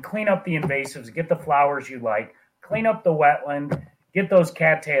and clean up the invasives, get the flowers you like, clean up the wetland, get those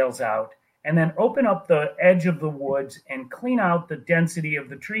cattails out, and then open up the edge of the woods and clean out the density of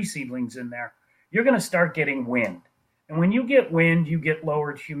the tree seedlings in there, you're going to start getting wind. And when you get wind, you get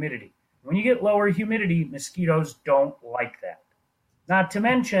lowered humidity. When you get lower humidity, mosquitoes don't like that. Not to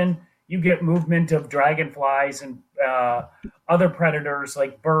mention, you get movement of dragonflies and other predators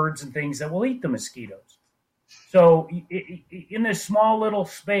like birds and things that will eat the mosquitoes. So in this small little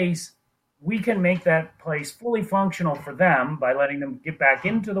space, we can make that place fully functional for them by letting them get back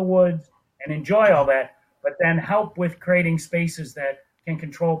into the woods and enjoy all that. but then help with creating spaces that can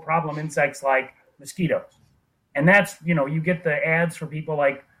control problem insects like mosquitoes. And that's, you get the ads for people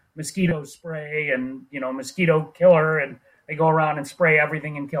like mosquito spray and, mosquito killer, and they go around and spray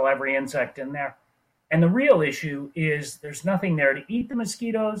everything and kill every insect in there. And the real issue is there's nothing there to eat the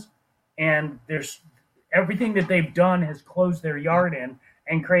mosquitoes, and there's everything that they've done has closed their yard in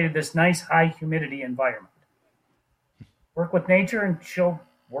and created this nice high humidity environment. Work with nature and she'll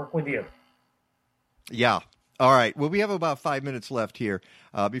work with you. Yeah. All right. Well, we have about 5 minutes left here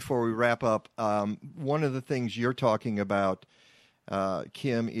before we wrap up. One of the things you're talking about,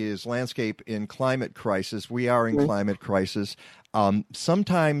 Kim, is landscape in climate crisis. We are in climate crisis.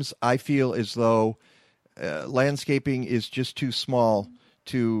 Sometimes I feel as though landscaping is just too small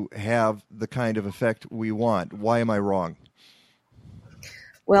to have the kind of effect we want. Why am I wrong?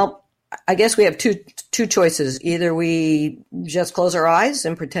 Well, I guess we have two choices. Either we just close our eyes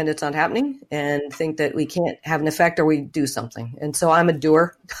and pretend it's not happening and think that we can't have an effect, or we do something. And so I'm a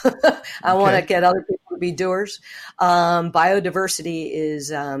doer. I want to get other people to be doers. Biodiversity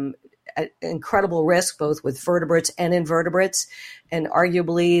is an incredible risk, both with vertebrates and invertebrates. And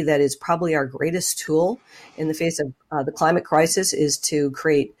arguably that is probably our greatest tool in the face of the climate crisis, is to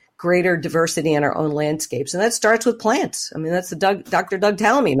create greater diversity in our own landscapes. And that starts with plants. I mean, that's the Dr. Doug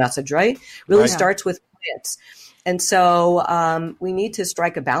Tallamy message, right? Really starts with plants. And so we need to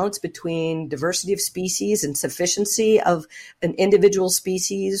strike a balance between diversity of species and sufficiency of an individual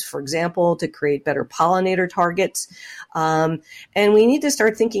species, for example, to create better pollinator targets. And we need to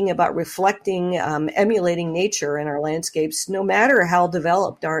start thinking about reflecting, emulating nature in our landscapes, no matter how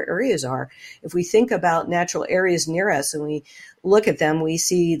developed our areas are. If we think about natural areas near us and we look at them, we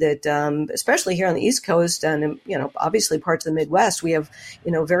see that, especially here on the East Coast and, obviously parts of the Midwest, we have,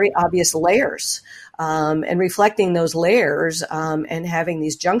 very obvious layers. And reflecting those layers and having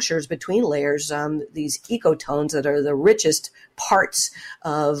these junctures between layers, these ecotones that are the richest parts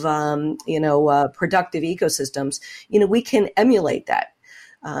of, productive ecosystems, we can emulate that.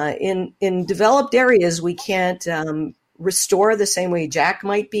 In developed areas, we can't restore the same way Jack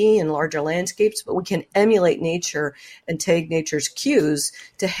might be in larger landscapes, but we can emulate nature and take nature's cues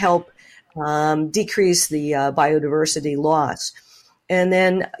to help decrease the biodiversity loss. And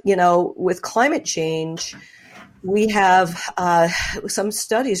then, with climate change, we have some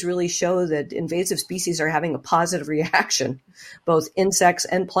studies really show that invasive species are having a positive reaction, both insects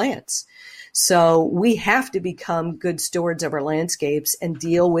and plants. So we have to become good stewards of our landscapes and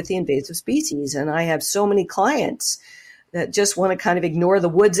deal with the invasive species. And I have so many clients that just want to kind of ignore the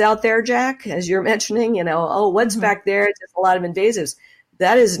woods out there, Jack, as you're mentioning, what's back there? It's just a lot of invasives.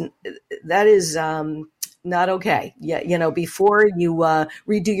 That is not okay. Yeah, before you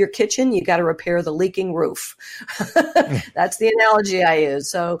redo your kitchen, you got to repair the leaking roof. That's the analogy I use.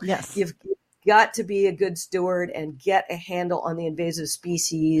 So yes, you've got to be a good steward and get a handle on the invasive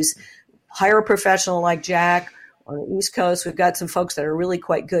species. Hire a professional like Jack. On the East Coast, we've got some folks that are really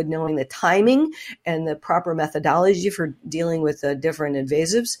quite good knowing the timing and the proper methodology for dealing with different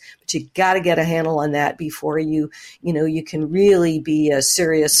invasives. But you got to get a handle on that before you can really be a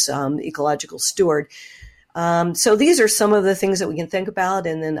serious ecological steward. So these are some of the things that we can think about.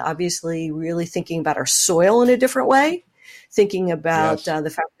 And then obviously really thinking about our soil in a different way, thinking about the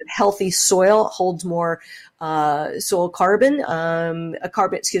fact that healthy soil holds more soil carbon in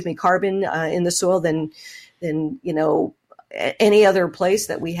the soil than any other place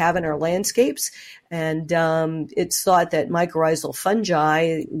that we have in our landscapes. And it's thought that mycorrhizal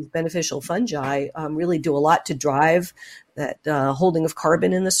fungi, beneficial fungi, really do a lot to drive that holding of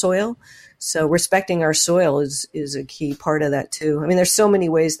carbon in the soil. So respecting our soil is a key part of that too. I mean, there's so many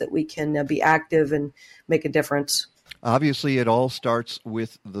ways that we can be active and make a difference. Obviously, it all starts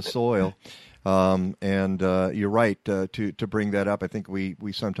with the soil. And you're right to bring that up. I think we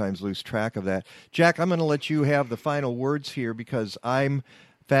sometimes lose track of that. Jack, I'm going to let you have the final words here because I'm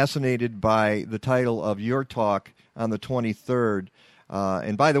fascinated by the title of your talk on the 23rd.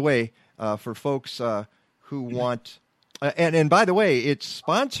 And by the way, for folks who want, and by the way, it's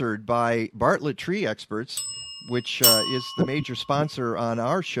sponsored by Bartlett Tree Experts, which is the major sponsor on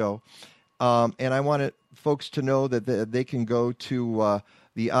our show. And I want folks to know that they can go to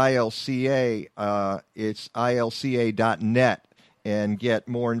the ILCA, it's ilca.net, and get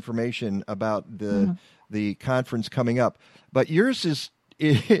more information about the conference coming up. But yours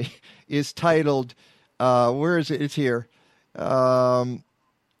is titled, where is it? It's here.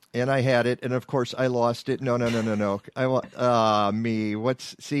 And I had it, and of course I lost it. No. I want me.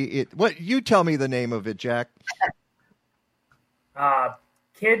 What you tell me the name of it, Jack?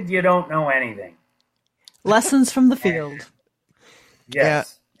 Kid, you don't know anything. Lessons from the field.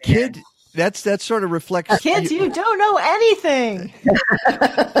 Yes. that sort of reflects. Kids, you don't know anything.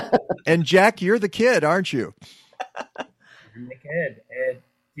 And Jack, you're the kid, aren't you? I'm the kid. And,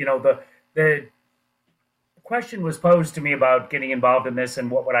 the question was posed to me about getting involved in this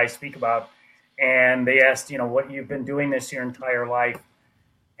and what would I speak about. And they asked, what you've been doing this your entire life.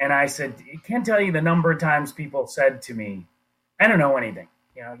 And I said, I can't tell you the number of times people said to me, I don't know anything.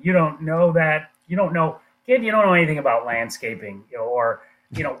 You don't know that. You don't know, kid, you don't know anything about landscaping, or,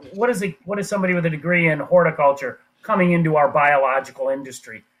 what is somebody with a degree in horticulture coming into our biological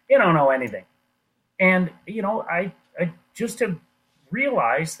industry? You don't know anything. And, I just to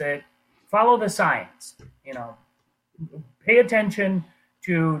realize that follow the science, pay attention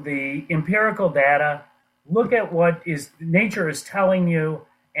to the empirical data, look at what nature is telling you,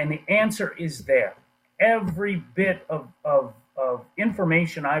 and the answer is there. Every bit of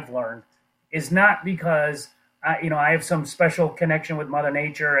information I've learned is not because I have some special connection with Mother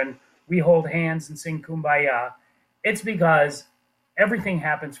Nature and we hold hands and sing Kumbaya. It's because everything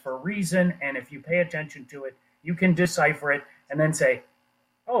happens for a reason, and if you pay attention to it, you can decipher it and then say,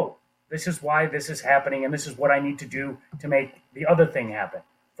 oh, this is why this is happening, and this is what I need to do to make the other thing happen.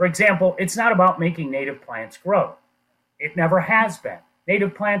 For example, it's not about making native plants grow. It never has been.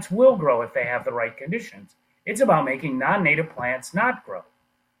 Native plants will grow if they have the right conditions. It's about making non-native plants not grow.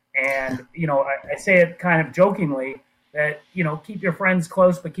 And, I say it kind of jokingly that, keep your friends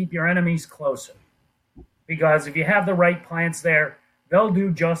close, but keep your enemies closer. Because if you have the right plants there, they'll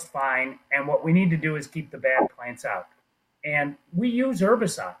do just fine. And what we need to do is keep the bad plants out. And we use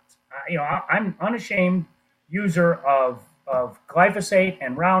herbicides. I'm unashamed user of glyphosate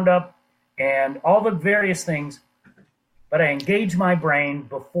and Roundup and all the various things, but I engage my brain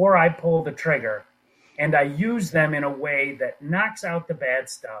before I pull the trigger, and I use them in a way that knocks out the bad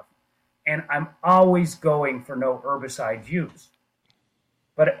stuff, and I'm always going for no herbicide use.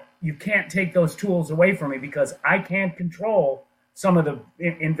 But you can't take those tools away from me because I can't control some of the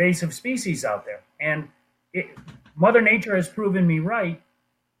invasive species out there. And Mother Nature has proven me right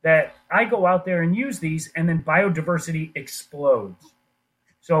that I go out there and use these, and then biodiversity explodes.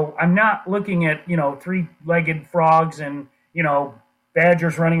 So I'm not looking at, three-legged frogs and,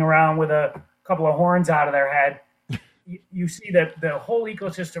 badgers running around with a couple of horns out of their head. You see that the whole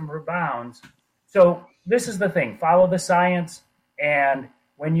ecosystem rebounds. So this is the thing. Follow the science. And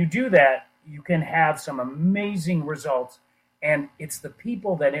when you do that, you can have some amazing results. And it's the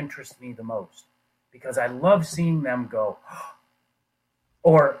people that interest me the most because I love seeing them go,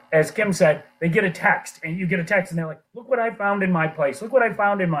 or as Kim said, they get a text and you get a text and they're like, look what I found in my place. Look what I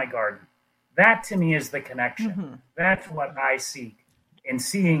found in my garden. That to me is the connection. Mm-hmm. That's what I seek in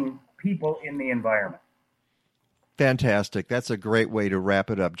seeing people in the environment. Fantastic. That's a great way to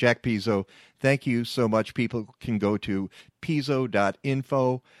wrap it up. Jack Pizzo, thank you so much. People can go to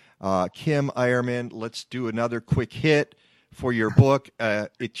pizzo.info. Kim Eierman, let's do another quick hit for your book.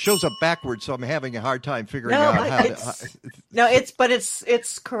 It shows up backwards, so I'm having a hard time figuring out how to...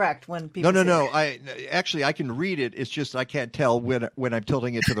 it's correct when people No. I can read it. It's just I can't tell when I'm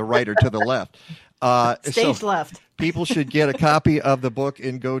tilting it to the right or to the left. Stage left. People should get a copy of the book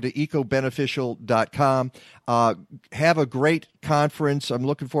and go to EcoBeneficial.com. Have a great conference. I'm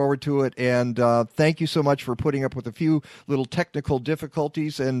looking forward to it. And thank you so much for putting up with a few little technical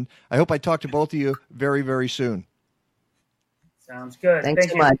difficulties. And I hope I talk to both of you very, very soon. Sounds good. Thanks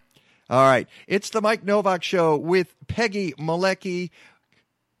so much. All right. It's the Mike Novak Show with Peggy Malecki.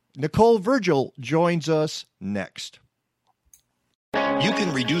 Nicole Virgil joins us next. You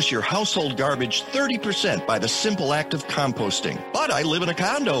can reduce your household garbage 30% by the simple act of composting. But I live in a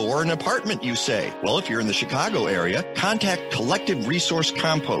condo or an apartment, you say. Well, if you're in the Chicago area, contact Collective Resource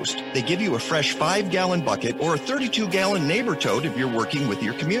Compost. They give you a fresh 5-gallon bucket or a 32-gallon neighbor tote if you're working with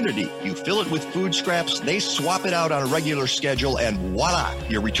your community. You fill it with food scraps, they swap it out on a regular schedule, and voila!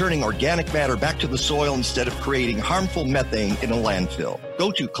 You're returning organic matter back to the soil instead of creating harmful methane in a landfill.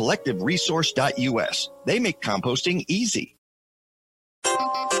 Go to collectiveresource.us. They make composting easy.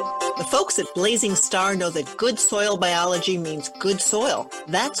 The folks at Blazing Star know that good soil biology means good soil.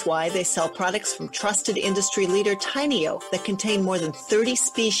 That's why they sell products from trusted industry leader Tineo that contain more than 30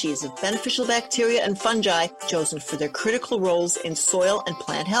 species of beneficial bacteria and fungi chosen for their critical roles in soil and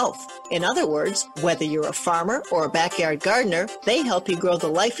plant health. In other words, whether you're a farmer or a backyard gardener, they help you grow the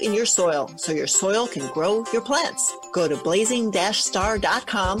life in your soil so your soil can grow your plants. Go to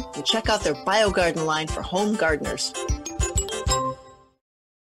blazing-star.com and check out their BioGarden line for home gardeners.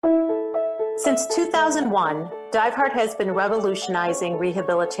 Since 2001, DiveHeart has been revolutionizing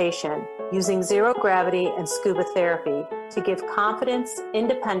rehabilitation using zero gravity and scuba therapy to give confidence,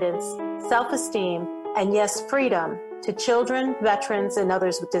 independence, self-esteem, and yes, freedom to children, veterans, and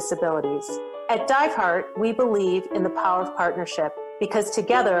others with disabilities. At DiveHeart, we believe in the power of partnership because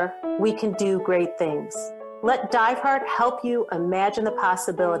together we can do great things. Let DiveHeart help you imagine the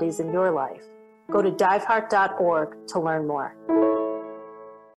possibilities in your life. Go to diveheart.org to learn more.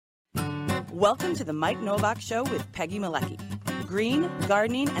 Welcome to the Mike Novak Show with Peggy Malecki. Green,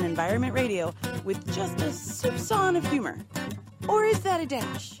 gardening, and environment radio with just a soupçon of humor. Or is that a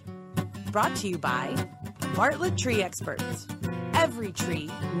dash? Brought to you by Bartlett Tree Experts. Every tree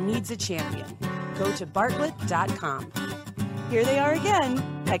needs a champion. Go to bartlett.com. Here they are again,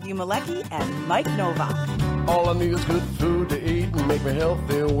 Peggy Malecki and Mike Novak. All I need is good food to eat and make me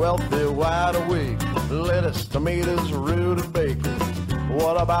healthy, wealthy, wide awake. Lettuce, tomatoes, rutabaga.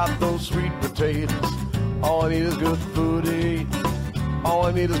 What about those sweet potatoes? All I need is good food to eat. All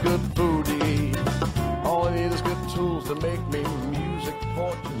I need is good food to eat. All I need is good tools to make me music.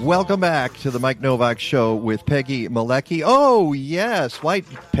 Welcome back to the Mike Novak Show with Peggy Malecki. Oh, yes. Why,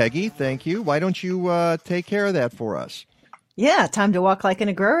 Peggy, thank you. Why don't you take care of that for us? Yeah, time to walk like an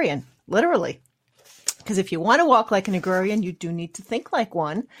agrarian, literally. Because if you want to walk like an agrarian, you do need to think like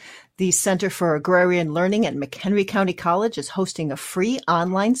one. The Center for Agrarian Learning at McHenry County College is hosting a free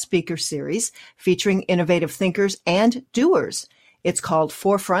online speaker series featuring innovative thinkers and doers. It's called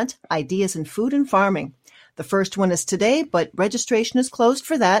Forefront, Ideas in Food and Farming. The first one is today, but registration is closed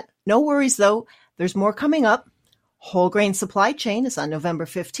for that. No worries, though. There's more coming up. Whole Grain Supply Chain is on November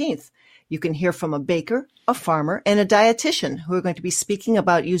 15th. You can hear from a baker, a farmer, and a dietitian who are going to be speaking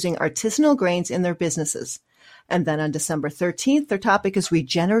about using artisanal grains in their businesses. And then on December 13th, their topic is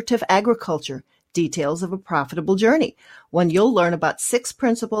regenerative agriculture, details of a profitable journey, when you'll learn about 6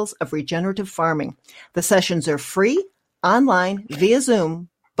 principles of regenerative farming. The sessions are free, online, via Zoom,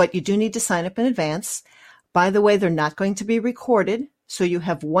 but you do need to sign up in advance. By the way, they're not going to be recorded, so you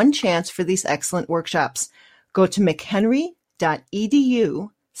have one chance for these excellent workshops. Go to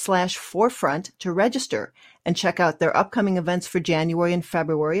mchenry.edu/forefront to register and check out their upcoming events for January and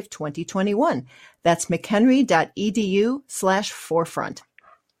February of 2021. That's mchenry.edu/forefront.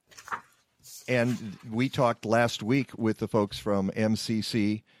 And we talked last week with the folks from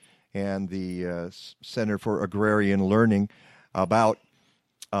MCC and the Center for Agrarian Learning about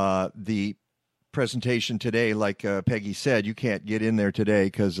the presentation today. Like Peggy said, you can't get in there today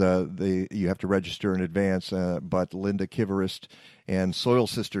because you have to register in advance. But Linda Kiverist and Soil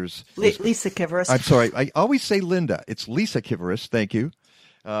Sisters. Lisa Kiverist. I'm sorry. I always say Linda. It's Lisa Kiverist. Thank you.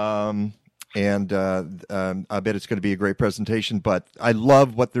 And I bet it's going to be a great presentation. But I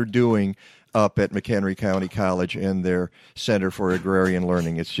love what they're doing up at McHenry County College and their Center for Agrarian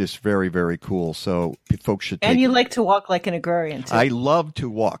Learning. It's just very, very cool. So folks should take And you like to walk like an agrarian, too. I love to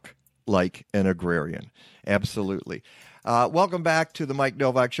walk like an agrarian. Absolutely. Welcome back to the Mike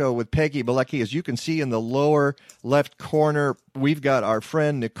Novak Show with Peggy Malecki. As you can see in the lower left corner, we've got our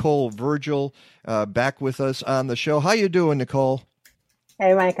friend Nicole Virgil back with us on the show. How you doing, Nicole?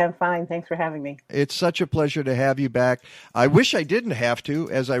 Hey, Mike, I'm fine. Thanks for having me. It's such a pleasure to have you back. I wish I didn't have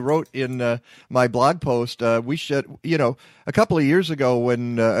to. As I wrote in my blog post, we should, a couple of years ago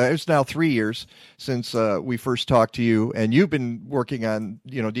when it's now 3 years since we first talked to you, and you've been working on,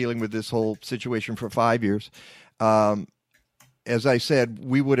 dealing with this whole situation for 5 years. As I said,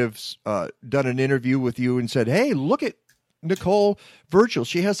 we would have done an interview with you and said, hey, look at Nicole Virgil.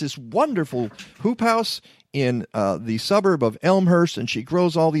 She has this wonderful hoop house in the suburb of Elmhurst, and she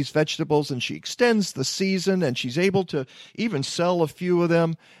grows all these vegetables, and she extends the season, and she's able to even sell a few of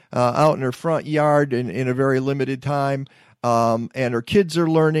them out in her front yard in a very limited time. And her kids are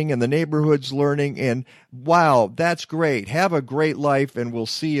learning, and the neighborhood's learning, and wow, that's great. Have a great life, and we'll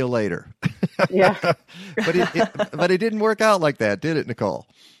see you later. Yeah. But it didn't work out like that, did it, Nicole?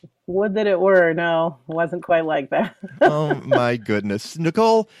 Would that it were. No, it wasn't quite like that. Oh, my goodness.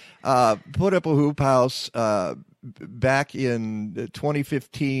 Nicole put up a hoop house back in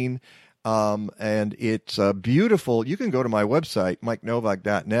 2015, and it's beautiful. You can go to my website,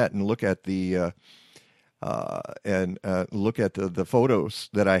 mikenovak.net, and look at the the photos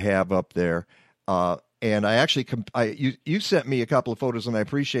that I have up there. And I actually, you sent me a couple of photos, and I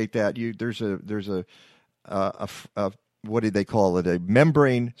appreciate that. There's a what do they call it? A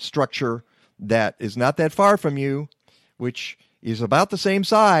membrane structure that is not that far from you, which is about the same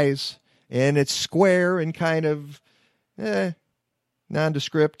size, and it's square and kind of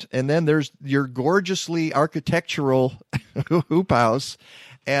nondescript. And then there's your gorgeously architectural hoop house,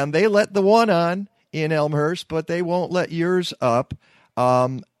 and they let the one on in Elmhurst, but they won't let yours up.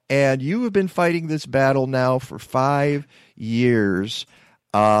 And you have been fighting this battle now for 5 years.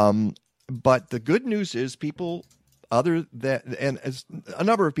 But the good news is people other than, and as a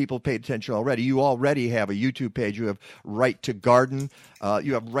number of people paid attention already, you already have a YouTube page. You have Right to Garden.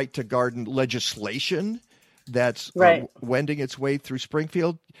 You have Right to Garden legislation that's wending its way through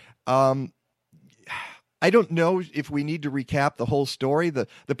Springfield. I don't know if we need to recap the whole story.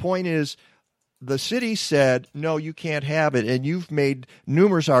 The point is, the city said, no, you can't have it, and you've made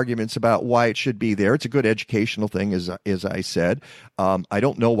numerous arguments about why it should be there. It's a good educational thing, as I said. I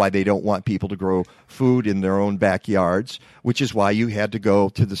don't know why they don't want people to grow food in their own backyards, which is why you had to go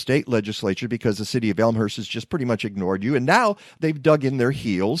to the state legislature, because the city of Elmhurst has just pretty much ignored you, and now they've dug in their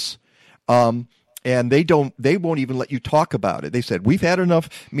heels. And they won't even let you talk about it. They said, we've had enough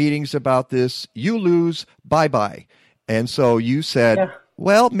meetings about this. You lose, bye-bye. And so you said,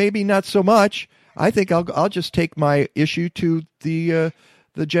 well, maybe not so much. I think I'll just take my issue to the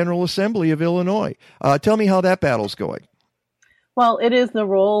General Assembly of Illinois. Tell me how that battle's going. Well, it is the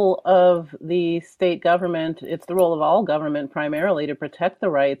role of the state government. It's the role of all government primarily to protect the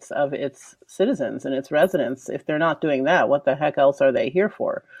rights of its citizens and its residents. If they're not doing that, what the heck else are they here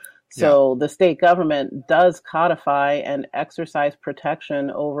for? So the state government does codify and exercise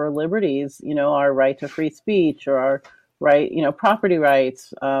protection over liberties, our right to free speech, or our right, property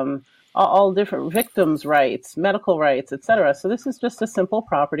rights, all different victims' rights, medical rights, etc. So this is just a simple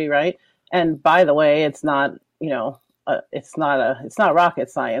property right. And by the way, it's not, it's not rocket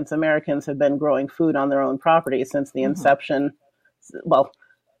science. Americans have been growing food on their own property since the inception. Well,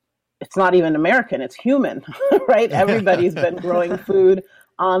 it's not even American, it's human, right? Everybody's been growing food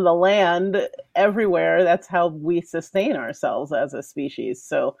on the land everywhere. That's how we sustain ourselves as a species.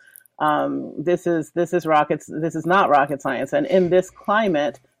 So this is not rocket science. And in this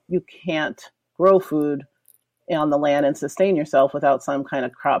climate, you can't grow food on the land and sustain yourself without some kind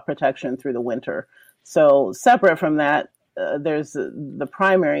of crop protection through the winter. So separate from that, there's the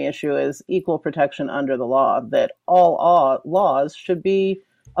primary issue is equal protection under the law, that all laws should be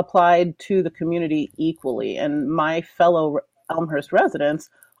applied to the community equally. And my fellow Elmhurst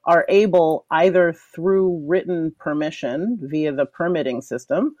residents are able, either through written permission via the permitting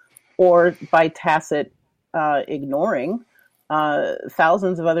system or by tacit ignoring,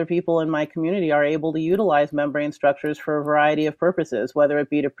 thousands of other people in my community are able to utilize membrane structures for a variety of purposes, whether it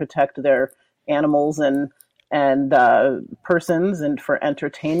be to protect their animals and persons and for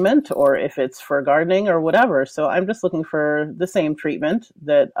entertainment, or if it's for gardening or whatever. So I'm just looking for the same treatment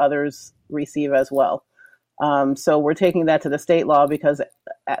that others receive as well. So we're taking that to the state law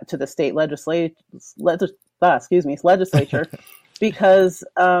to the state legislature, because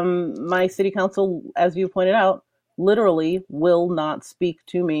my city council, as you pointed out, literally will not speak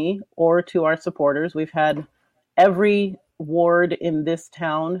to me or to our supporters. We've had every ward in this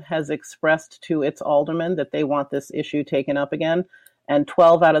town has expressed to its aldermen that they want this issue taken up again. And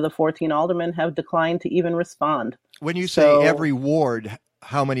 12 out of the 14 aldermen have declined to even respond. When you say every ward,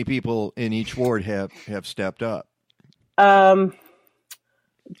 how many people in each ward have stepped up? I mean,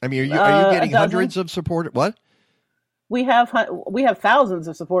 are you getting hundreds of supporters? What? We have thousands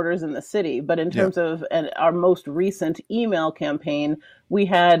of supporters in the city, but in terms of our most recent email campaign, we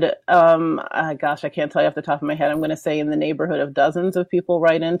had, I can't tell you off the top of my head. I'm going to say in the neighborhood of dozens of people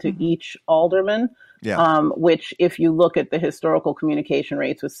write into each alderman. Which, if you look at the historical communication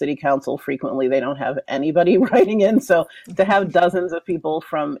rates with city council, frequently they don't have anybody writing in. So to have dozens of people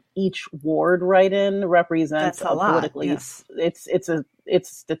from each ward write in represents a politically, it's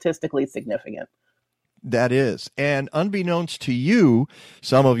statistically significant. That is. And unbeknownst to you,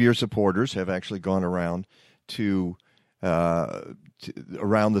 some of your supporters have actually gone around to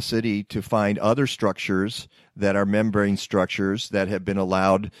around the city to find other structures that are membrane structures that have been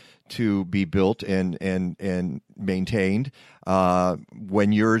allowed to be built and maintained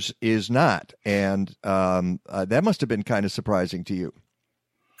when yours is not. And that must have been kind of surprising to you.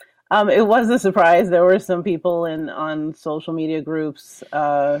 It was a surprise. There were some people on social media groups,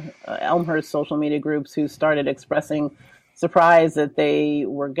 Elmhurst social media groups, who started expressing surprise that they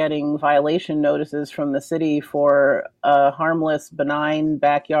were getting violation notices from the city for a harmless, benign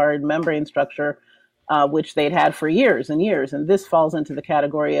backyard membrane structure, which they'd had for years and years. And this falls into the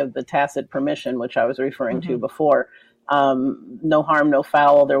category of the tacit permission, which I was referring to before. No harm, no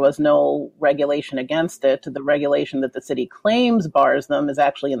foul. There was no regulation against it. The regulation that the city claims bars them is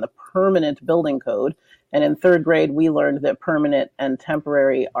actually in the permanent building code. And in third grade, we learned that permanent and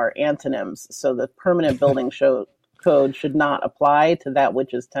temporary are antonyms. So the permanent building code should not apply to that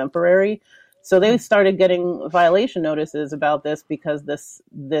which is temporary. So they started getting violation notices about this because this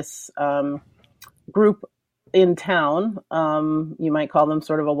group in town, you might call them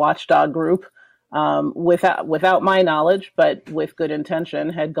sort of a watchdog group, without my knowledge, but with good intention,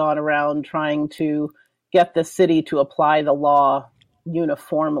 had gone around trying to get the city to apply the law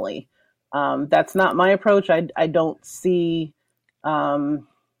uniformly. That's not my approach. I don't see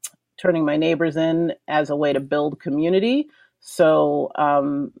turning my neighbors in as a way to build community. So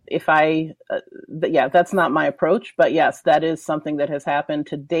that's not my approach. But yes, that is something that has happened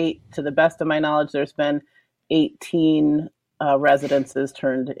to date. To the best of my knowledge, there's been 18 residences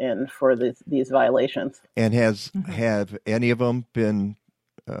turned in for these violations. And have any of them been,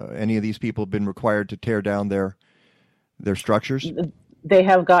 any of these people been required to tear down their structures? They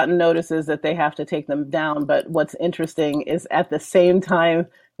have gotten notices that they have to take them down. But what's interesting is at the same time,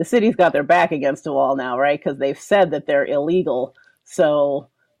 the city's got their back against the wall now, right? Because they've said that they're illegal. So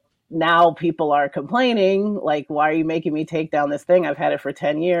now people are complaining, like, why are you making me take down this thing? I've had it for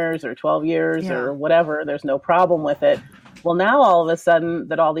 10 years or 12 years or whatever. There's no problem with it. Well, now all of a sudden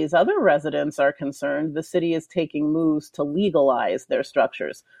that all these other residents are concerned, the city is taking moves to legalize their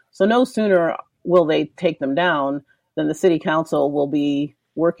structures. So no sooner will they take them down than the city council will be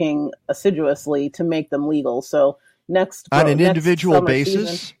working assiduously to make them legal. So on an individual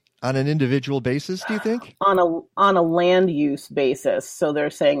basis, do you think? On a land use basis. So they're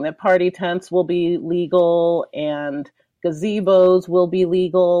saying that party tents will be legal and gazebos will be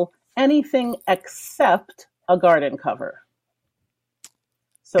legal, anything except a garden cover.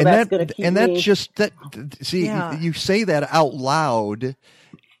 So and that's going to keep you say that out loud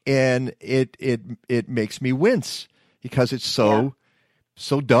and it makes me wince because it's so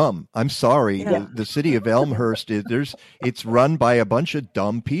dumb. I'm sorry. Yeah. The city of Elmhurst it's run by a bunch of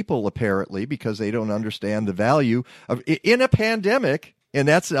dumb people apparently because they don't understand the value of in a pandemic, and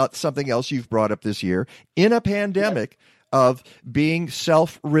that's not something else you've brought up this year, in a pandemic of being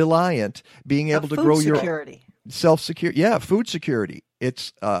self-reliant, being able to grow your self-security. Yeah, food security.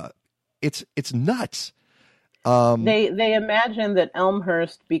 It's nuts. They imagine that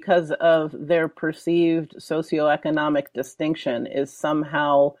Elmhurst, because of their perceived socioeconomic distinction, is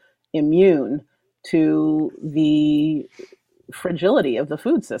somehow immune to the fragility of the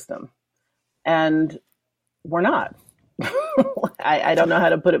food system. And we're not. I don't know how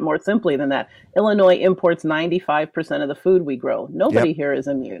to put it more simply than that. Illinois imports 95% of the food we grow. Nobody here is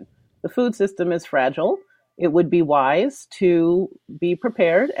immune. The food system is fragile. It would be wise to be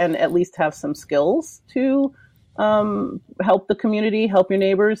prepared and at least have some skills to help the community, help your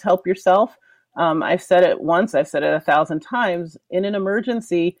neighbors, help yourself. I've said it once, I've said it 1,000 times. In an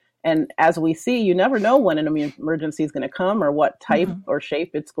emergency, and as we see, you never know when an emergency is going to come or what type or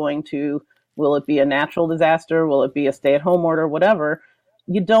shape it's going to. Will it be a natural disaster? Will it be a stay-at-home order? Whatever.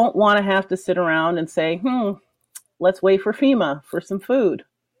 You don't want to have to sit around and say, let's wait for FEMA for some food.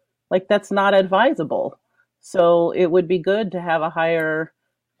 Like, that's not advisable. So it would be good to have a higher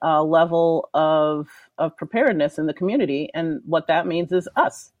level of preparedness in the community. And what that means is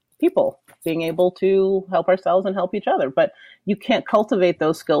us, people, being able to help ourselves and help each other. But you can't cultivate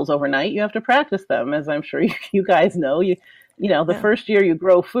those skills overnight. You have to practice them, as I'm sure you guys know. The first year you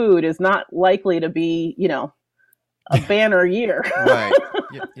grow food is not likely to be, a banner year. Right.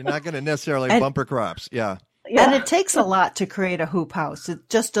 You're not going to necessarily bumper crops. Yeah. And it takes a lot to create a hoop house. It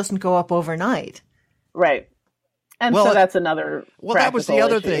just doesn't go up overnight. Right. And so that's another. Well, that was the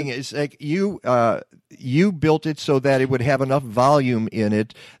other issue. thing is like you built it so that it would have enough volume in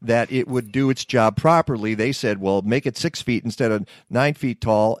it that it would do its job properly. They said, well, make it 6 feet instead of 9 feet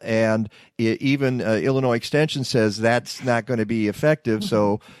tall. And even Illinois Extension says that's not going to be effective.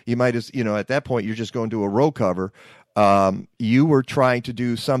 So you might at that point, you're just going to a row cover. You were trying to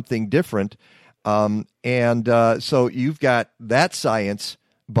do something different. So you've got that science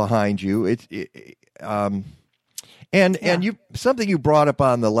behind you. And you something you brought up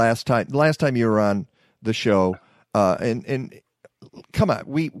on the last time you were on the show, and come on,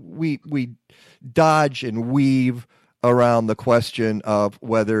 we dodge and weave around the question of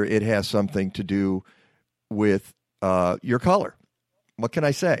whether it has something to do with your color. What can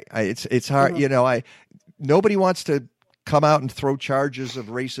I say? It's hard, nobody wants to come out and throw charges of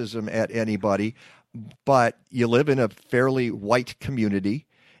racism at anybody, but you live in a fairly white community.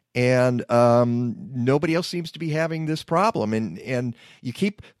 And nobody else seems to be having this problem. And you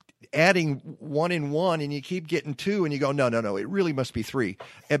keep adding 1 and 1 and you keep getting 2 and you go, no, it really must be 3.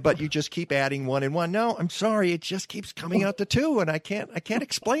 But you just keep adding 1 and 1. No, I'm sorry. It just keeps coming out to 2. And I can't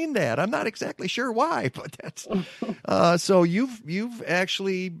explain that. I'm not exactly sure why, but that's, so you've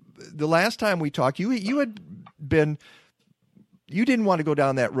actually, the last time we talked, you didn't want to go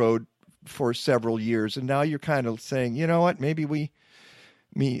down that road for several years. And now you're kind of saying, you know what, maybe we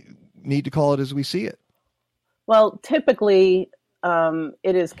need to call it as we see it. Well, typically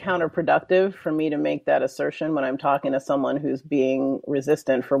it is counterproductive for me to make that assertion when I'm talking to someone who's being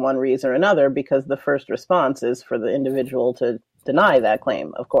resistant for one reason or another, because the first response is for the individual to deny that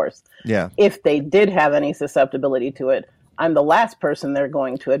claim, of course. Yeah. If they did have any susceptibility to it, I'm the last person they're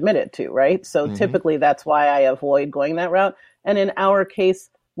going to admit it to, right? So typically that's why I avoid going that route. And in our case,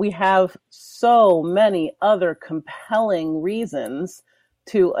 we have so many other compelling reasons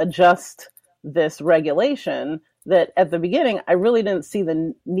to adjust this regulation that at the beginning, I really didn't see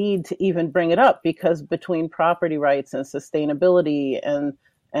the need to even bring it up, because between property rights and sustainability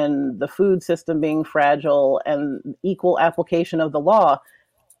and the food system being fragile and equal application of the law,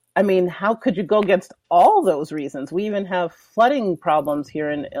 I mean, how could you go against all those reasons? We even have flooding problems here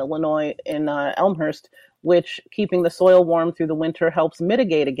in Illinois, in Elmhurst, which keeping the soil warm through the winter helps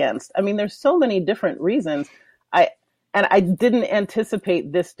mitigate against. I mean, there's so many different reasons. I didn't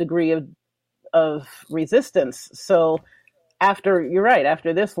anticipate this degree of resistance. So you're right,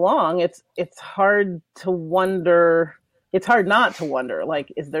 after this long, it's hard to wonder. It's hard not to wonder,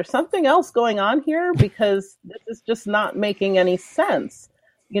 like, is there something else going on here? Because this is just not making any sense.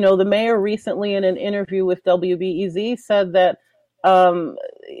 You know, the mayor recently in an interview with WBEZ said that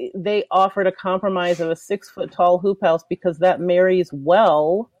they offered a compromise of a 6-foot tall hoop house because that marries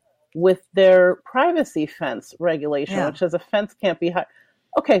well with their privacy fence regulation, which says a fence can't be high.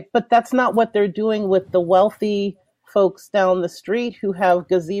 Okay, but that's not what they're doing with the wealthy folks down the street who have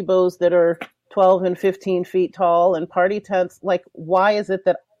gazebos that are 12 and 15 feet tall and party tents. Like, why is it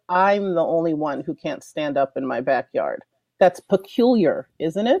that I'm the only one who can't stand up in my backyard? That's peculiar,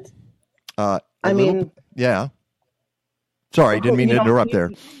 isn't it? Yeah. Sorry, didn't mean to interrupt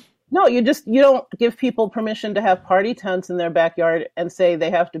there. No, you don't give people permission to have party tents in their backyard and say they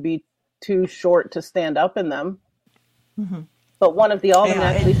have to be too short to stand up in them. Mm-hmm. But one of the aldermen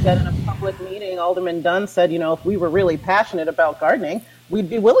actually said in a public meeting, Alderman Dunn said, if we were really passionate about gardening, we'd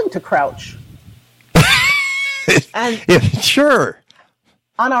be willing to crouch. And sure.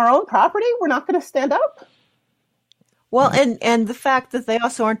 On our own property, we're not going to stand up. Well, and the fact that they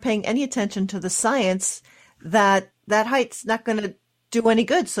also aren't paying any attention to the science that height's not going to do any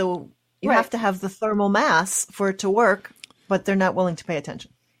good. So you have to have the thermal mass for it to work, but they're not willing to pay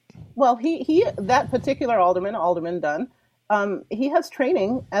attention. Well, that particular Alderman Dunn, he has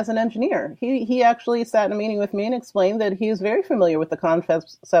training as an engineer. He actually sat in a meeting with me and explained that he is very familiar with the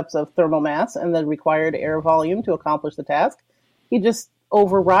concepts of thermal mass and the required air volume to accomplish the task. He just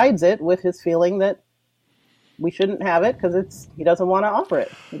overrides it with his feeling that we shouldn't have it because he doesn't want to offer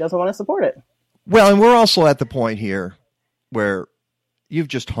it. He doesn't want to support it. Well, and we're also at the point here where you've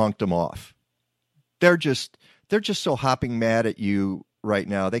just honked them off. They're just so hopping mad at you right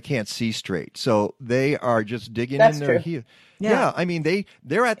now. They can't see straight. So they are just digging in their heels. Yeah. I mean,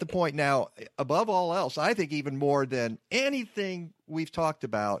 they're at the point now, above all else, I think even more than anything we've talked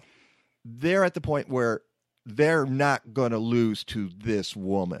about, they're at the point where they're not going to lose to this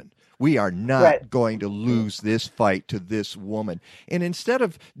woman. We are not going to lose this fight to this woman. And instead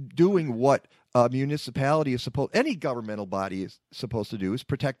of doing what a municipality is any governmental body is supposed to do, is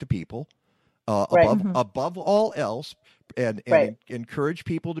protect the people above all else, and encourage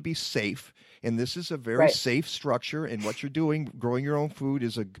people to be safe. And this is a very safe structure. And what you're doing, growing your own food,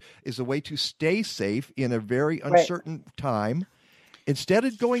 is a way to stay safe in a very uncertain time. Instead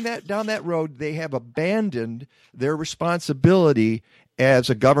of going down that road, they have abandoned their responsibility as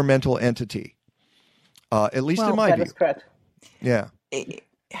a governmental entity. At least in my view. That is correct. Yeah.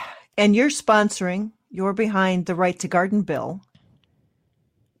 And you're behind the Right to Garden bill.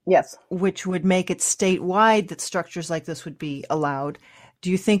 Yes. Which would make it statewide that structures like this would be allowed. Do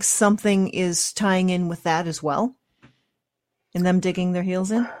you think something is tying in with that as well? In them digging their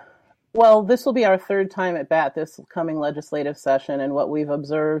heels in? Well, this will be our third time at bat this coming legislative session. And what we've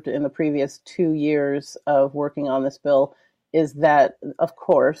observed in the previous 2 years of working on this bill is that, of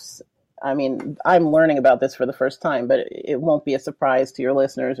course, I mean, I'm learning about this for the first time, but it won't be a surprise to your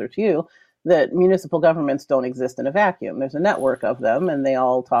listeners or to you that municipal governments don't exist in a vacuum. There's a network of them, and they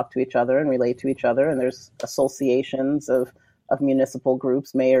all talk to each other and relate to each other. And there's associations of municipal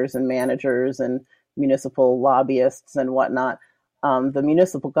groups, mayors and managers and municipal lobbyists and whatnot. The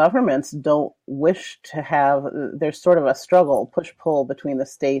municipal governments don't wish to have, there's sort of a struggle, push-pull between the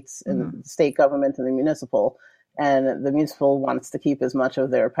states and the state government and the municipal. And the municipal wants to keep as much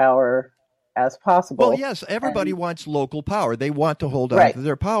of their power as possible. Well, yes, everybody wants local power. They want to hold on to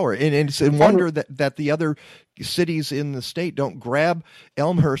their power. And it's a wonder that the other cities in the state don't grab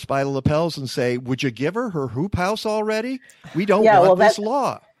Elmhurst by the lapels and say, would you give her hoop house already? We don't want this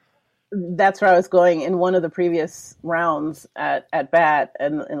law. That's where I was going. In one of the previous rounds at BAT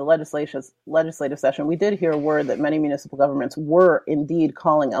and in the legislative session, we did hear a word that many municipal governments were indeed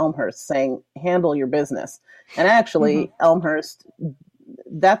calling Elmhurst, saying, handle your business. And actually, Elmhurst,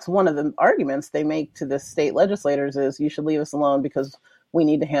 that's one of the arguments they make to the state legislators is you should leave us alone because we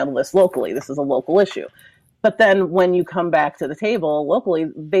need to handle this locally. This is a local issue. But then when you come back to the table locally,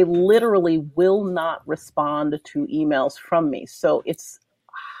 they literally will not respond to emails from me. So it's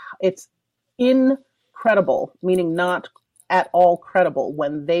incredible, meaning not at all credible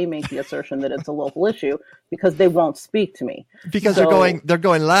when they make the assertion that it's a local issue because they won't speak to me. Because they're going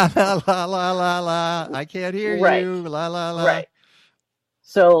la la la la la la. I can't hear you. La la la. Right.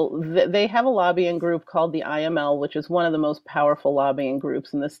 So they have a lobbying group called the IML, which is one of the most powerful lobbying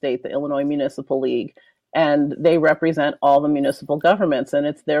groups in the state, the Illinois Municipal League, and they represent all the municipal governments. And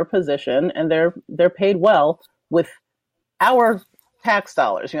it's their position, and they're paid well with our tax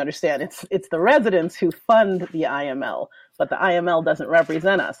dollars. You understand? It's the residents who fund the IML, but the IML doesn't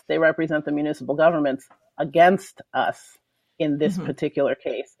represent us. They represent the municipal governments against us in this particular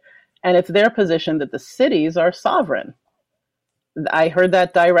case. And it's their position that the cities are sovereign. I heard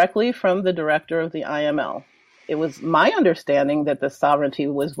that directly from the director of the IML. It was my understanding that the sovereignty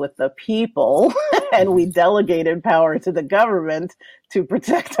was with the people and we delegated power to the government to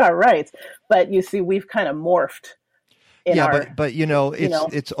protect our rights. But you see, we've kind of morphed. But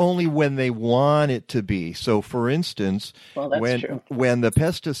it's only when they want it to be. So, for instance, when the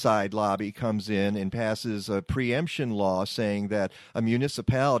pesticide lobby comes in and passes a preemption law saying that a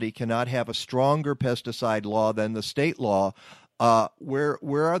municipality cannot have a stronger pesticide law than the state law, where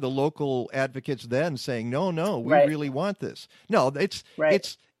are the local advocates then saying no, we really want this? No, there's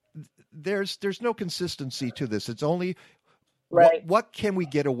no consistency to this. It's only what can we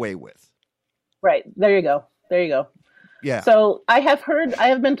get away with? Right. There you go. Yeah. So I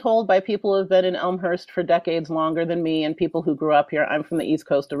have been told by people who have been in Elmhurst for decades longer than me and people who grew up here. I'm from the East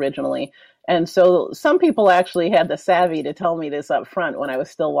Coast originally. And so some people actually had the savvy to tell me this up front when I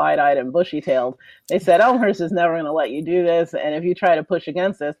was still wide-eyed and bushy-tailed. They said, Elmhurst is never going to let you do this. And if you try to push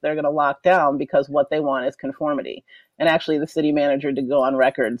against this, they're going to lock down because what they want is conformity. And actually the city manager did go on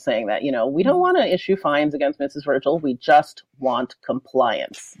record saying that, we don't want to issue fines against Mrs. Virgil. We just want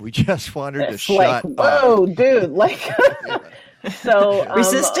compliance. We just want her to shut up. Whoa, dude. So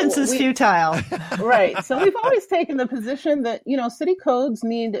resistance is futile. Right. So we've always taken the position that, city codes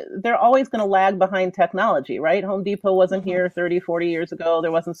they're always going to lag behind technology, right? Home Depot wasn't here 30, 40 years ago.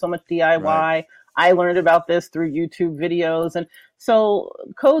 There wasn't so much DIY. Right. I learned about this through YouTube videos. And so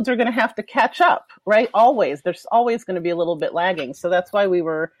codes are going to have to catch up, right? Always. There's always going to be a little bit lagging. So that's why we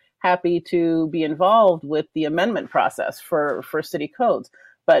were happy to be involved with the amendment process for city codes.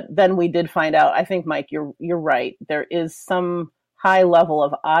 But then we did find out, I think, Mike, you're right. There is some high level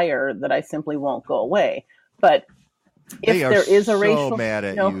of ire that I simply won't go away. But if there is a racial... They are so mad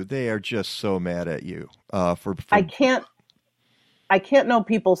at you. They are just so mad at you. I can't know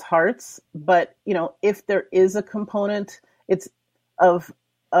people's hearts, but, if there is a component, it's of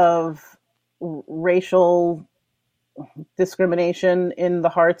racial discrimination in the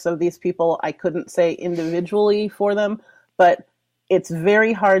hearts of these people. I couldn't say individually for them, but it's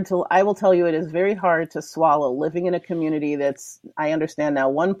very hard I will tell you, it is very hard to swallow living in a community that's, I understand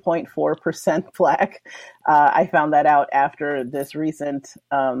now, 1.4% Black. I found that out after this recent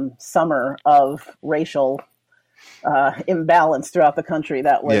summer of racial imbalance throughout the country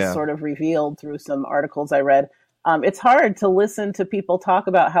that was sort of revealed through some articles I read. It's hard to listen to people talk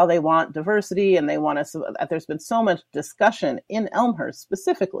about how they want diversity and they want there's been so much discussion in Elmhurst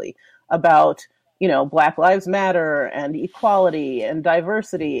specifically about Black Lives Matter and equality and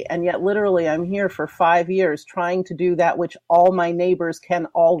diversity. And yet literally I'm here for 5 years trying to do that which all my neighbors can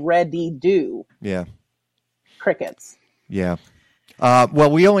already do. Yeah. Crickets. Yeah. Well,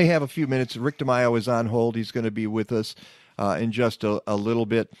 we only have a few minutes. Rick DeMaio is on hold. He's going to be with us in just a little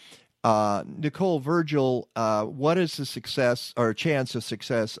bit. Nicole Virgil, what is the success or chance of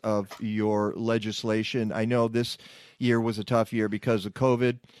success of your legislation? I know this year was a tough year because of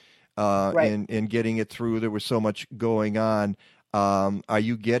COVID. In getting it through, there was so much going on. Are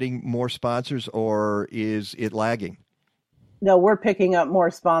you getting more sponsors or is it lagging? No, we're picking up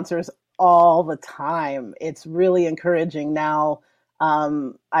more sponsors all the time. It's really encouraging now.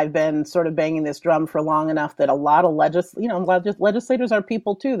 I've been sort of banging this drum for long enough that a lot of legislators are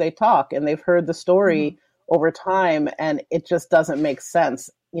people too. They talk and they've heard the story over time, and it just doesn't make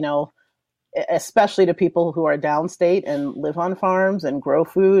sense, especially to people who are downstate and live on farms and grow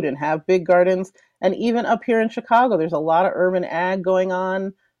food and have big gardens. And even up here in Chicago, there's a lot of urban ag going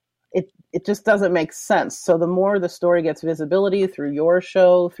on. it just doesn't make sense. So the more the story gets visibility through your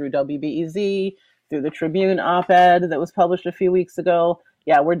show, through WBEZ, through the Tribune op-ed that was published a few weeks ago,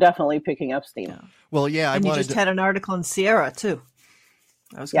 yeah, we're definitely picking up steam. Yeah. Well, yeah, and you just had an article in Sierra too.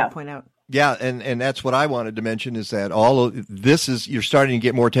 I was going to point out. Yeah, and that's what I wanted to mention is that all of this is, you're starting to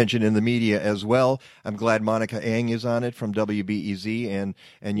get more attention in the media as well. I'm glad Monica Eng is on it from WBEZ,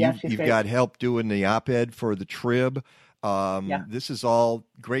 and you've got help doing the op-ed for the Trib. This is all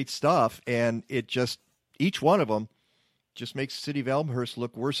great stuff, and it just, each one of them just makes the city of Elmhurst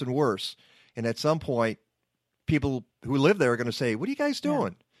look worse and worse. And at some point, people who live there are going to say, what are you guys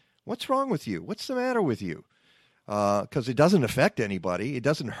doing? What's wrong with you? What's the matter with you? Because it doesn't affect anybody. It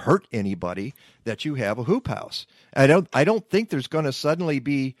doesn't hurt anybody that you have a hoop house. I don't think there's going to suddenly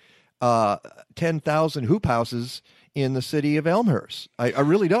be 10,000 hoop houses in the city of Elmhurst. I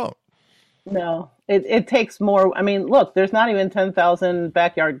really don't. No, it takes more. I mean, look, there's not even 10,000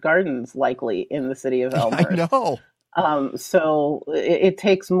 backyard gardens likely in the city of Elmhurst. I know. So it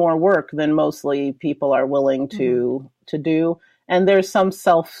takes more work than mostly people are willing to do. And there's some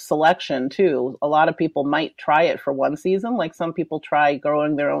self-selection too. A lot of people might try it for one season, like some people try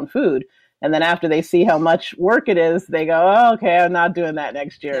growing their own food. And then after they see how much work it is, they go, oh, okay, I'm not doing that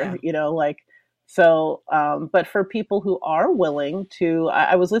next year. But for people who are willing to,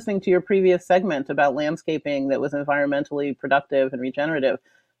 I was listening to your previous segment about landscaping that was environmentally productive and regenerative.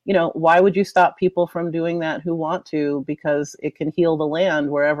 Why would you stop people from doing that who want to? Because it can heal the land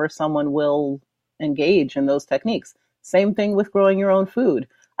wherever someone will engage in those techniques. Same thing with growing your own food.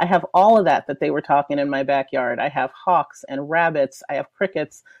 I have all of that they were talking in my backyard. I have hawks and rabbits. I have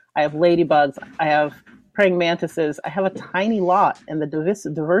crickets. I have ladybugs. I have praying mantises. I have a tiny lot, and the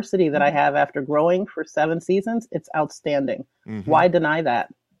diversity that I have after growing for 7 seasons, it's outstanding. Mm-hmm. Why deny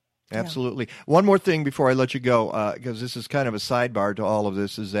that? Absolutely. Yeah. One more thing before I let you go, because this is kind of a sidebar to all of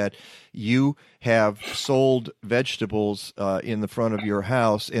this, is that you have sold vegetables in the front of your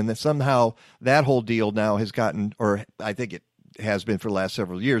house, and that somehow that whole deal now has gotten, or I think it has been for the last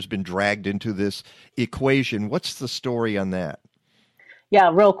several years, been dragged into this equation. What's the story on that? Yeah,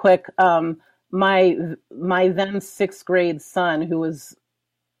 real quick. My then 6th grade son, who was